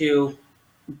is to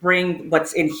bring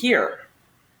what's in here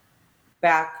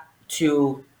back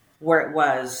to where it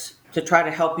was, to try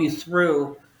to help you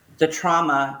through the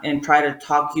trauma and try to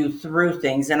talk you through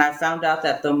things. And I found out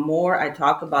that the more I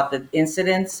talk about the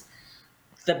incidents,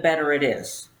 the better it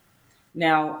is.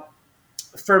 Now,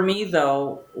 for me,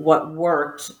 though, what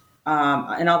worked,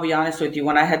 and I'll be honest with you,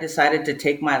 when I had decided to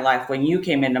take my life, when you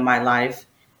came into my life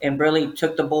and really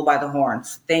took the bull by the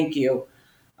horns, thank you.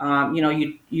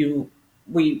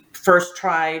 We first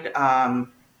tried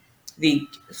the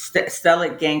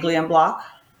stellate ganglion block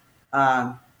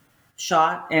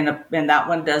shot, and that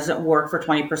one doesn't work for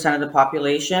 20% of the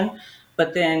population.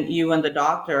 But then you and the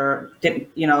doctor didn't,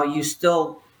 you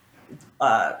still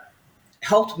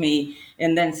helped me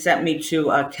and then sent me to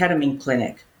a ketamine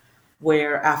clinic,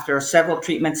 where after several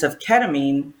treatments of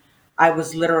ketamine, I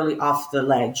was literally off the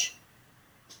ledge.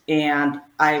 And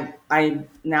I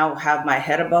now have my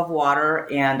head above water,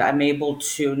 and I'm able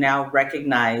to now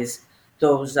recognize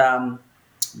those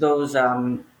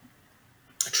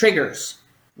triggers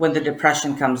when the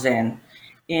depression comes in.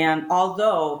 And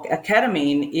although a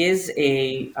ketamine is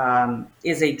a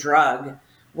drug,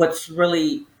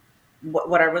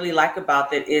 what I really like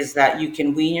about it is that you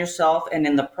can wean yourself, and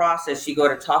in the process you go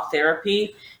to talk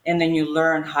therapy, and then you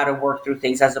learn how to work through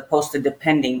things as opposed to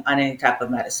depending on any type of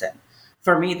medicine.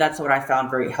 For me, that's what I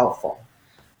found very helpful.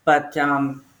 But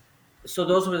so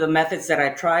those were the methods that I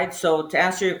tried. So to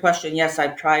answer your question, yes,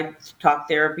 I've tried talk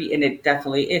therapy, and it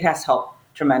has helped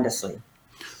tremendously.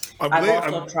 I've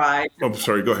also tried. Oh,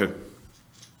 sorry. Go ahead.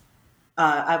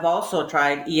 I've also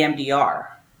tried EMDR,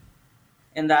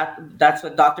 and that's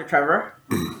with Dr. Trevor.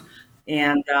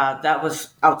 And that was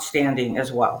outstanding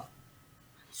as well.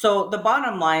 So the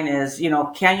bottom line is,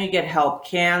 can you get help?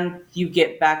 Can you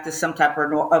get back to some type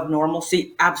of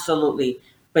normalcy? Absolutely.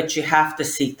 But you have to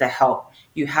seek the help.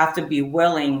 You have to be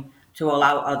willing to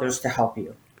allow others to help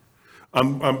you.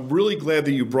 I'm really glad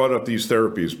that you brought up these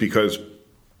therapies because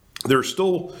there's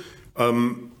still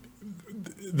the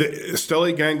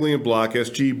stellate ganglion block,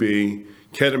 SGB,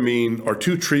 ketamine are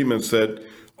two treatments that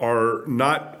are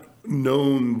not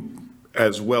known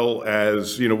as well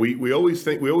as, we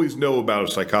always know about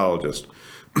a psychologist.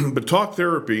 But talk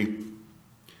therapy,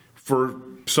 for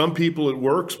some people it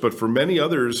works, but for many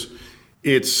others,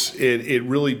 it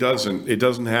really doesn't. It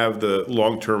doesn't have the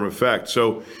long-term effect.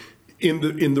 So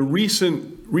in the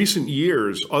recent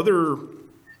years, other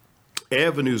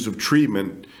avenues of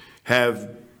treatment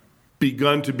have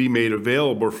begun to be made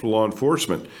available for law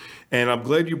enforcement. And I'm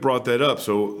glad you brought that up.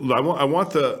 So I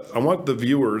want the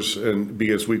viewers, and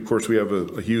because we have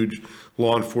a huge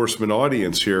law enforcement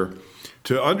audience here,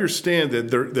 to understand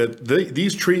that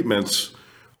these treatments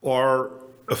are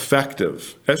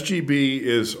effective. SGB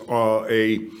is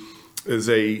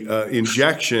a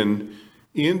injection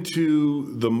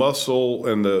into the muscle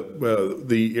and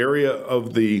the area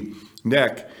of the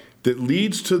neck that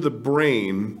leads to the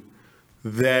brain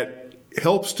that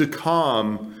helps to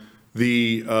calm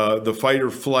the fight or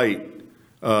flight,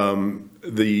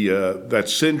 that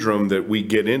syndrome that we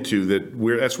get into.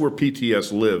 That's where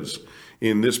PTS lives,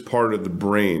 in this part of the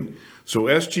brain. So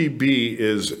SGB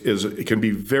it can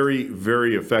be very,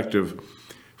 very effective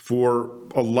for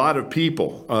a lot of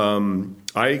people.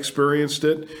 I experienced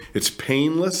it. It's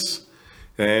painless,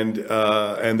 and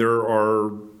there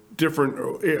are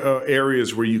different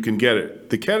areas where you can get it.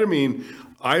 The ketamine,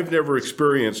 I've never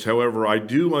experienced. However, I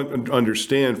do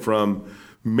understand from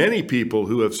many people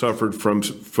who have suffered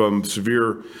from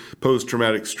severe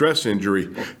post-traumatic stress injury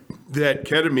that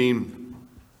ketamine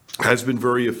has been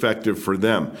very effective for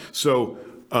them. So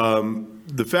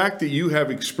the fact that you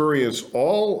have experienced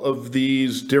all of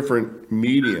these different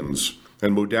mediums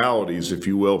and modalities, if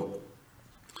you will,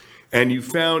 and you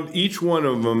found each one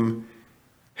of them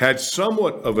had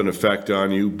somewhat of an effect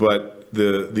on you, but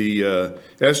the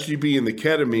SGB and the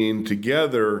ketamine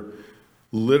together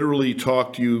literally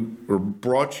talked you or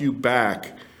brought you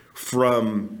back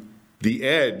from the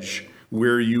edge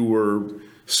where you were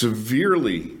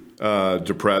severely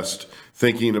depressed,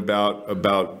 thinking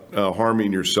about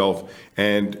harming yourself,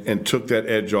 and took that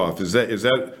edge off. Is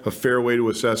that a fair way to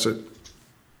assess it?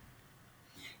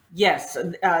 Yes,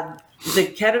 the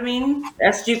ketamine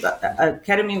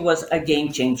was a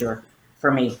game changer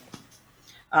for me.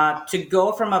 To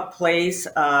go from a place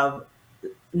of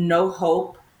no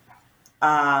hope,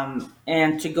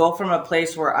 and to go from a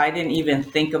place where I didn't even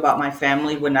think about my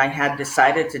family when I had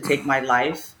decided to take my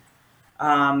life.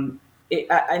 And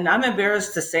I'm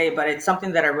embarrassed to say, but it's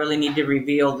something that I really need to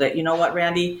reveal, that, you know what,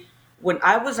 Randy, when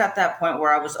I was at that point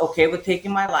where I was okay with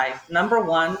taking my life, number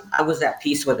one, I was at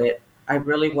peace with it. I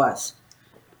really was.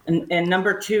 And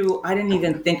number two, I didn't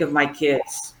even think of my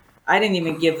kids. I didn't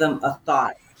even give them a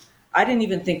thought. I didn't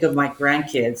even think of my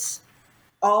grandkids.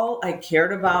 All I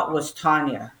cared about was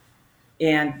Tania,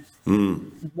 and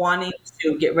wanting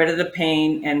to get rid of the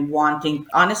pain, and wanting,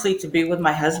 honestly, to be with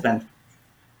my husband.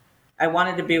 I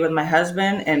wanted to be with my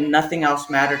husband, and nothing else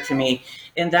mattered to me.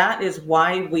 And that is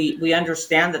why we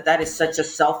understand that is such a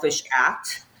selfish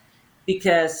act,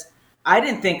 because I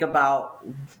didn't think about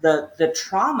the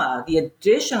trauma, the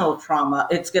additional trauma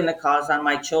it's going to cause on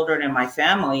my children and my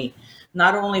family.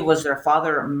 Not only was their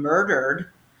father murdered,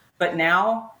 but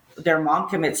now their mom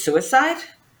commits suicide?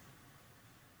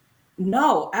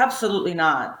 No, absolutely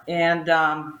not. And,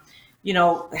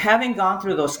 having gone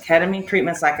through those ketamine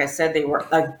treatments, like I said, they were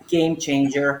a game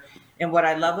changer. And what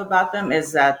I love about them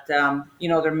is that,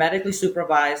 they're medically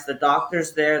supervised. The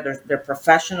doctors there, they're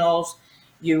professionals.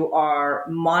 You are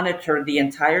monitored the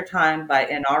entire time by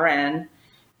an RN.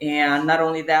 And not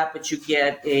only that, but you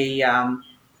get a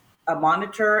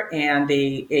monitor and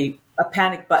a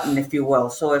panic button, if you will.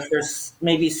 So if there's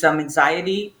maybe some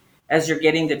anxiety as you're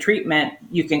getting the treatment,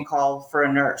 you can call for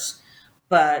a nurse.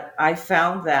 But I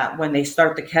found that when they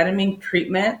start the ketamine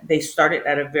treatment, they start it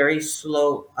at a very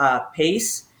slow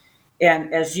pace.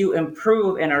 And as you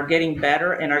improve and are getting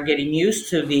better and are getting used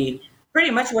to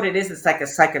pretty much what it is, it's like a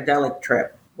psychedelic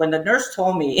trip. When the nurse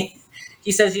told me,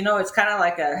 he says, it's kind of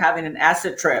like having an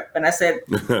acid trip. And I said,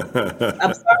 I'm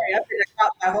sorry, I've been a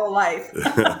cop my whole life. I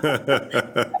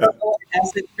don't know what an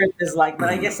acid trip is like, but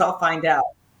I guess I'll find out.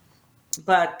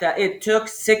 But it took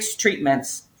 6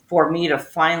 treatments for me to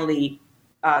finally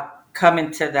come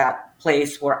into that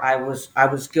place where I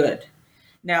was good.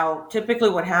 Now, typically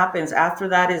what happens after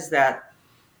that is that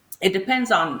it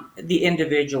depends on the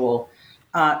individual.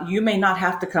 You may not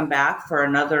have to come back for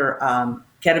another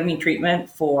ketamine treatment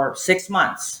for 6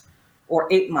 months or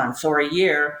 8 months or a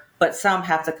year, but some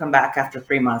have to come back after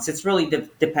 3 months. It's really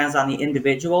depends on the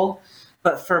individual.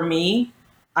 But for me,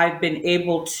 I've been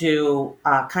able to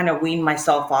kind of wean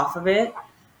myself off of it.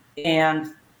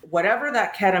 And whatever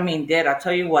that ketamine did, I'll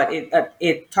tell you what,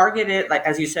 it targeted, like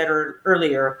as you said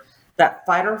earlier, that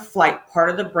fight or flight part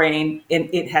of the brain, and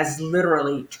it has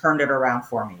literally turned it around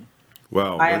for me.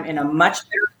 Wow. I am in a much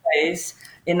better place.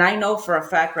 And I know for a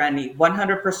fact, Randy,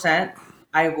 100%,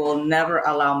 I will never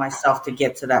allow myself to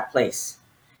get to that place.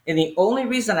 And the only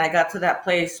reason I got to that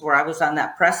place where I was on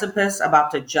that precipice about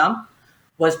to jump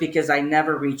was because I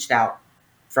never reached out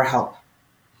for help.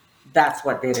 That's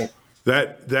what did it.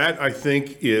 That I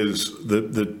think is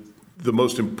the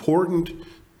most important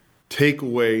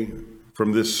takeaway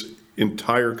from this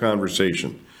entire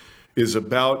conversation is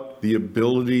about the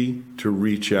ability to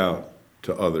reach out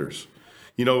to others.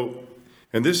 You know,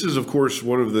 and this is, of course,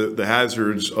 one of the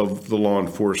hazards of the law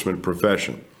enforcement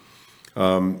profession.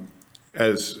 We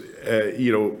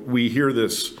hear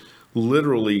this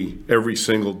literally every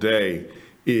single day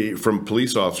from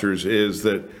police officers, is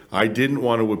that I didn't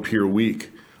want to appear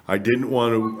weak. I didn't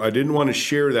want to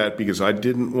share that because I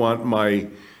didn't want my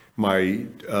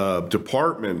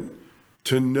department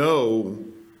to know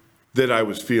that I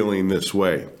was feeling this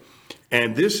way.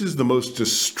 And this is the most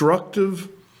destructive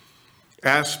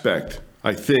aspect,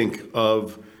 I think,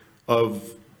 of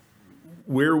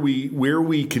where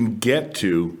we can get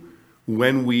to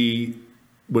when we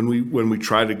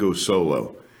try to go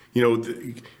solo. You know,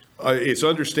 it's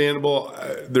understandable.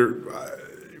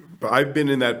 I've been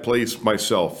in that place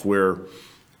myself where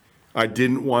I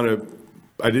didn't want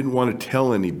to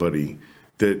tell anybody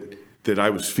that I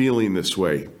was feeling this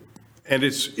way, and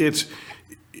it's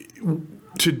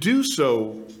to do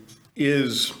so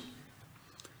is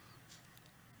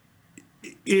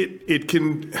it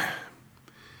can.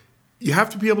 You have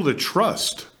to be able to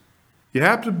trust. You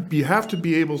have to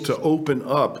be able to open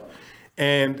up,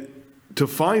 and to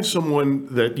find someone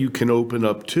that you can open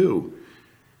up to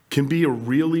can be a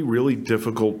really, really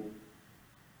difficult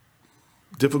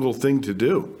thing to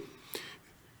do.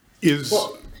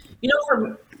 Well, you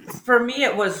know, for me,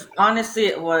 it was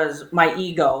my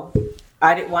ego.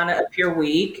 I didn't want to appear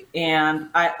weak, and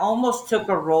I almost took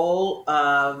a role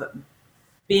of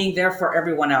being there for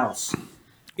everyone else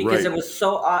because Right. it was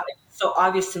so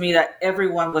obvious to me that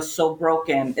everyone was so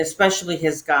broken, especially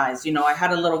his guys. You know, I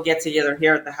had a little get together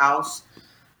here at the house,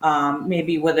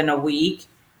 maybe within a week,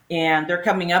 and they're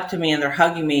coming up to me and they're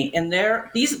hugging me, and they're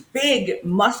these big,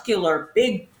 muscular,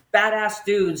 big, badass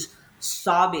dudes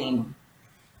sobbing.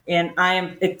 And I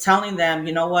am telling them,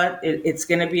 you know what, it's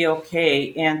going to be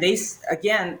okay. And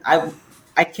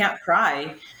I can't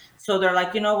cry. So they're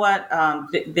like, you know what?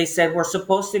 They said, we're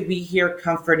supposed to be here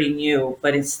comforting you,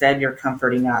 but instead you're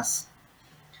comforting us.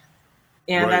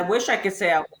 And Right. I wish I could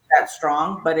say I was that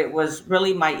strong, but it was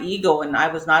really my ego. And I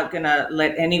was not going to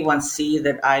let anyone see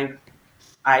that I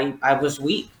was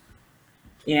weak.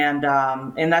 And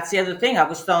that's the other thing. I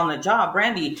was still on the job.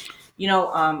 Randy, you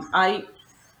know,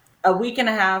 a week and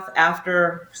a half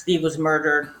after Steve was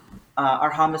murdered,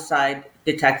 our homicide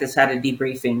detectives had a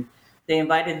debriefing. They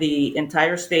invited the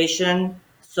entire station.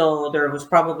 So there was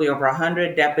probably over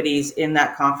 100 deputies in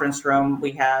that conference room.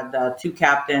 We had 2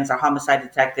 captains, our homicide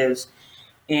detectives,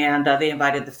 and they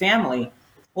invited the family.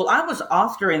 Well, I was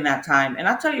off during that time. And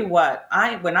I'll tell you what,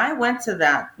 when I went to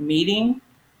that meeting,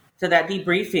 to that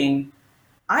debriefing,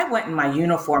 I went in my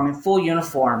uniform, in full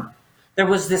uniform. There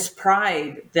was this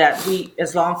pride that we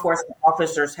as law enforcement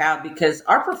officers have because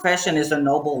our profession is a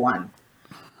noble one.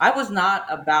 I was not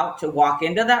about to walk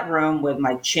into that room with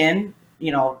my chin,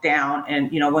 down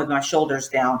and, with my shoulders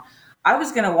down. I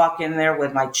was going to walk in there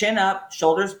with my chin up,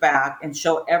 shoulders back, and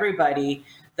show everybody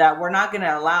that we're not going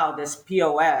to allow this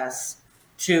POS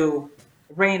to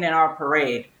reign in our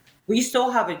parade. We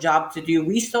still have a job to do.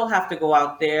 We still have to go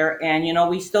out there, and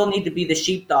we still need to be the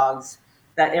sheepdogs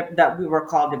that we were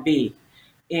called to be.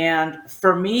 And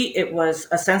for me, it was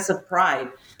a sense of pride.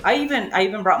 I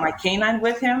even brought my canine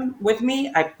with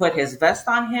me. I put his vest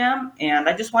on him, and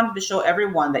I just wanted to show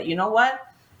everyone that, you know what?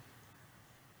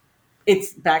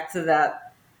 It's back to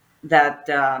that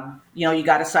you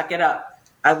got to suck it up.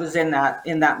 I was in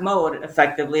that mode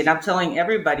effectively, and I'm telling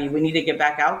everybody we need to get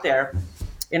back out there.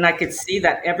 And I could see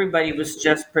that everybody was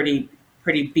just pretty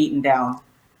beaten down.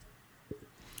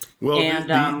 Well,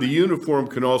 and the uniform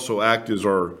can also act as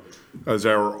our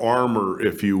armor,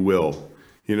 if you will.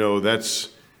 That's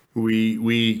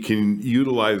we can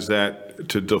utilize that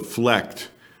to deflect,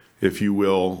 if you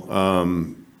will,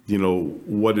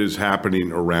 what is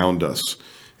happening around us,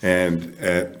 and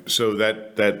so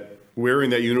that wearing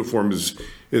that uniform is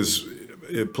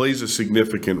it plays a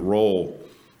significant role,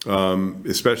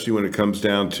 especially when it comes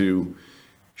down to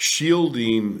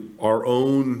shielding our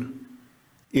own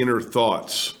inner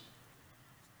thoughts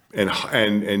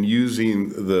and using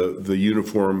the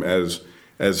uniform as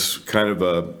kind of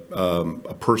a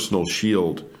personal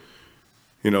shield,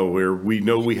 where we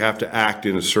know we have to act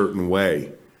in a certain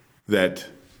way.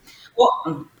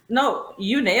 Well, no,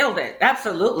 you nailed it.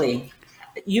 Absolutely.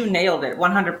 You nailed it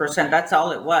 100%. That's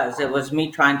all it was. It was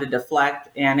me trying to deflect,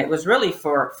 and it was really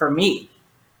for me,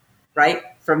 right?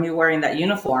 For me wearing that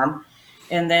uniform.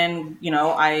 And then,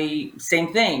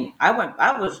 same thing. I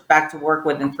was back to work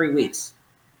within 3 weeks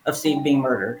of Steve being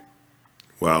murdered.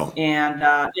 Wow.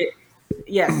 And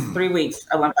yes, 3 weeks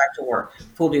I went back to work,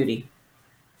 full duty.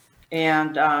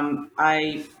 And there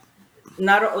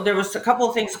was a couple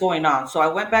of things going on. So I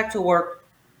went back to work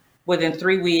within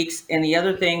 3 weeks. And the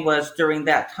other thing was, during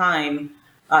that time,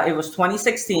 it was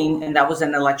 2016, and that was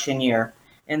an election year.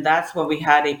 And that's when we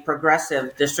had a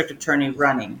progressive district attorney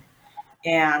running.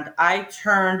 And I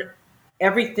turned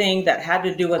everything that had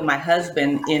to do with my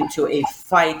husband into a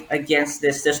fight against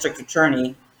this district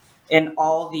attorney, and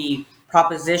all the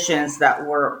propositions that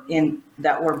were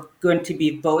going to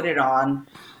be voted on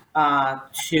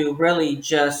to really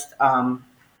just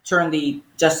turn the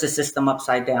justice system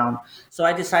upside down. So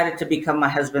I decided to become my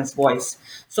husband's voice.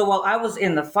 So while I was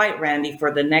in the fight, Randy,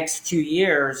 for the next 2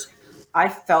 years, I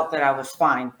felt that I was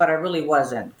fine, but I really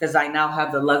wasn't, because I now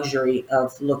have the luxury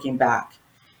of looking back.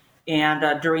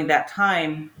 And during that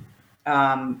time,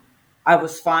 I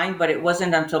was fine, but it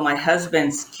wasn't until my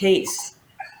husband's case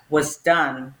was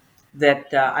done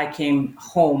that I came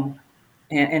home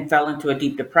and fell into a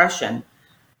deep depression.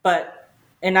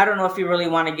 And I don't know if you really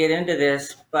want to get into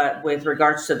this, but with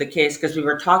regards to the case, because we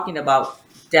were talking about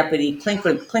Deputy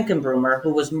Klinkenbrummer,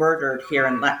 who was murdered here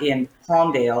in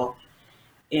Palmdale.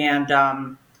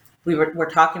 And we're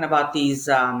talking about these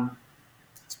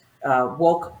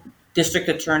woke district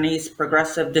attorneys,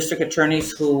 progressive district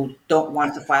attorneys, who don't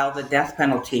want to file the death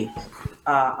penalty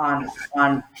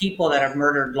on people that have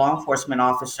murdered law enforcement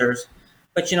officers.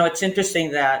 But, it's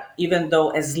interesting that even though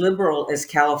as liberal as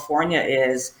California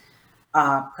is,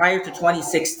 prior to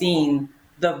 2016,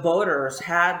 the voters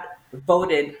had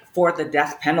voted for the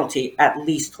death penalty at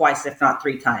least twice, if not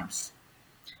 3 times.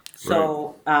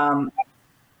 So,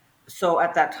 so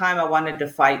at that time, I wanted to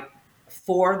fight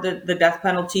for the death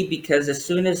penalty, because as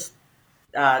soon as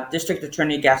District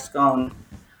Attorney Gascon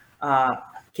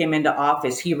came into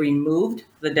office, he removed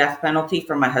the death penalty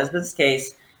from my husband's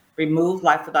case, removed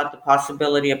life without the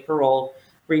possibility of parole,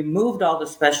 removed all the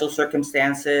special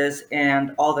circumstances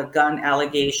and all the gun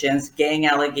allegations, gang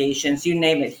allegations, you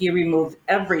name it. He removed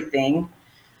everything,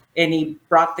 and he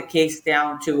brought the case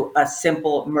down to a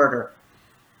simple murder,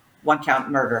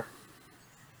 1-count murder.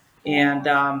 And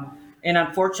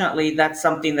unfortunately, that's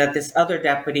something that this other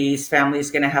deputy's family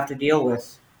is going to have to deal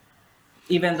with.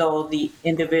 Even though the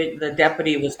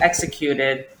deputy was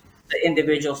executed, the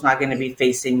individual's not going to be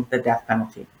facing the death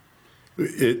penalty.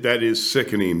 That is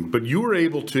sickening. But you were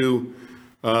able to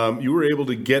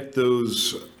get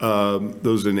those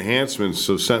enhancements,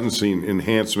 those sentencing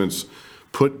enhancements,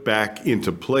 put back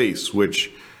into place,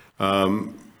 which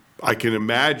I can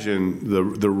imagine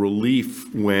the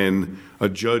relief when a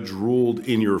judge ruled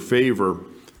in your favor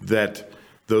that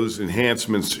those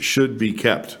enhancements should be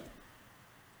kept.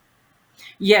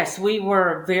 Yes, we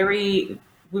were very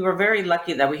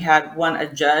lucky that we had a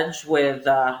judge with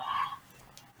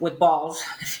balls,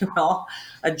 if you will,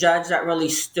 a judge that really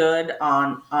stood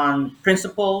on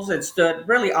principles and stood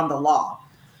really on the law,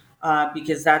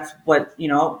 because that's what,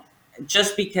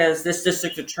 just because this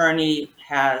district attorney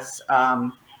has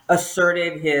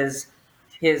asserted his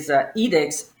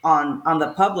edicts on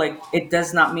the public, it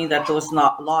does not mean that those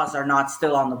laws are not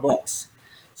still on the books.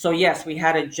 So yes, we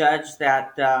had a judge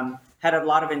that had a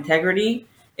lot of integrity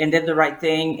and did the right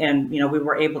thing, and we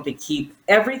were able to keep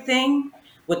everything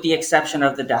with the exception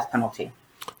of the death penalty.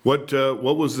 What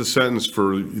was the sentence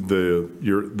for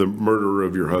the murder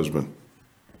of your husband?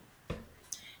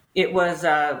 It was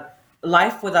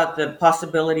life without the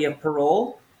possibility of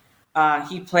parole.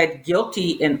 He pled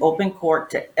guilty in open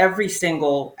court to every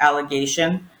single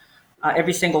allegation,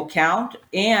 every single count,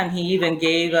 and he even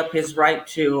gave up his right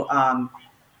to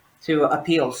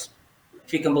appeals,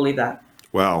 if you can believe that.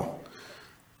 Wow.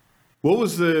 What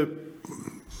was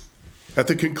at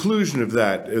the conclusion of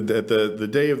that, at the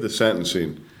day of the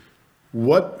sentencing,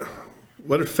 what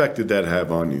effect did that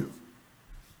have on you?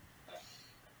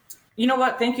 You know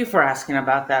what? Thank you for asking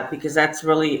about that, because that's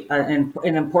really an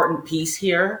important piece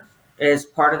here as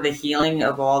part of the healing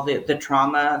of all the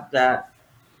trauma that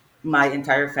my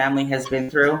entire family has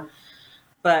been through.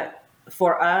 But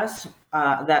for us,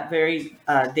 that very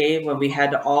day when we had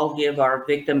to all give our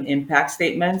victim impact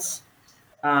statements,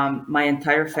 my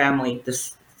entire family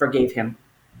just forgave him.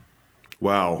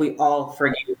 Wow. We all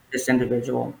forgave this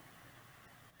individual.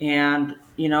 And,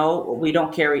 we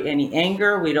don't carry any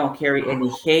anger. We don't carry any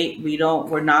hate.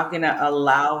 We're not going to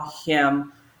allow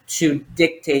him to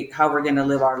dictate how we're going to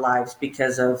live our lives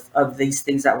because of these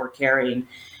things that we're carrying.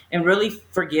 And really,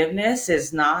 forgiveness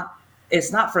it's not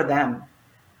for them.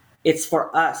 It's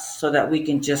for us so that we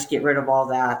can just get rid of all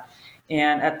that.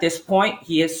 And at this point,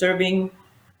 he is serving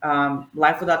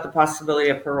life without the possibility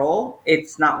of parole.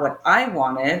 It's not what I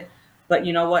wanted, but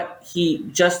you know what?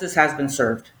 Justice has been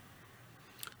served.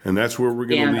 And that's where we're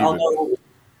going to leave it.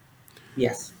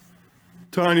 Yes.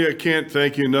 Tania, I can't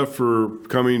thank you enough for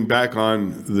coming back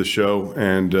on the show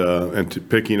and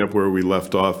picking up where we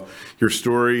left off. Your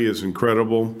story is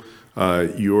incredible.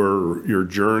 Your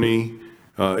journey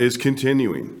is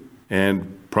continuing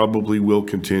and probably will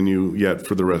continue yet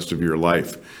for the rest of your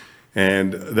life.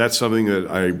 And that's something that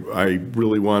I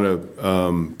really want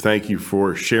to thank you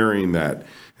for sharing that.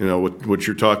 What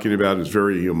you're talking about is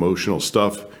very emotional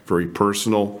stuff, very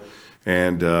personal,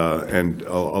 and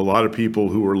a lot of people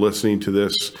who are listening to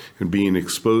this and being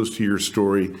exposed to your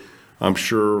story, I'm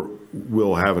sure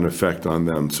will have an effect on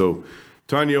them. So,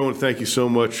 Tania Owen, thank you so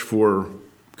much for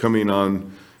coming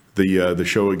on the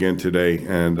show again today,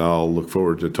 and I'll look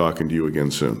forward to talking to you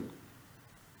again soon.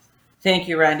 Thank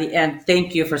you, Randy, and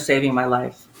thank you for saving my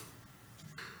life.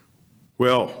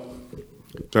 Well,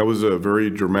 that was a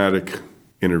very dramatic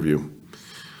interview.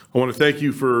 I want to thank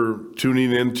you for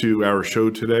tuning in to our show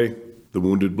today, The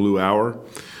Wounded Blue Hour.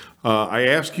 I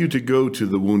ask you to go to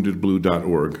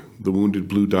thewoundedblue.org,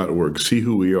 thewoundedblue.org. See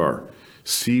who we are.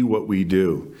 See what we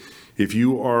do. If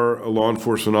you are a law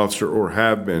enforcement officer or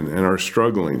have been and are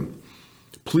struggling,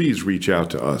 please reach out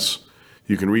to us.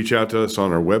 You can reach out to us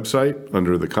on our website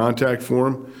under the contact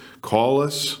form. Call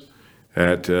us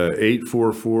at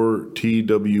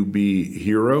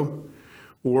 844-TWB-HERO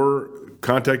or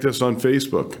contact us on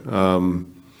Facebook.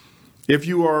 If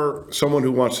you are someone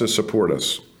who wants to support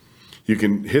us, you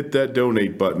can hit that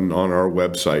donate button on our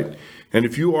website. And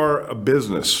if you are a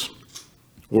business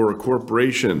or a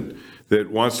corporation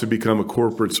that wants to become a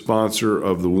corporate sponsor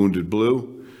of the Wounded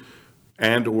Blue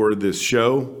and or this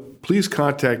show, please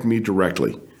contact me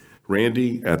directly,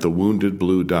 Randy at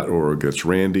thewoundedblue.org. That's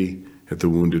Randy at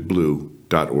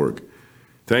thewoundedblue.org.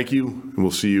 Thank you, and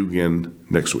we'll see you again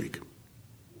next week.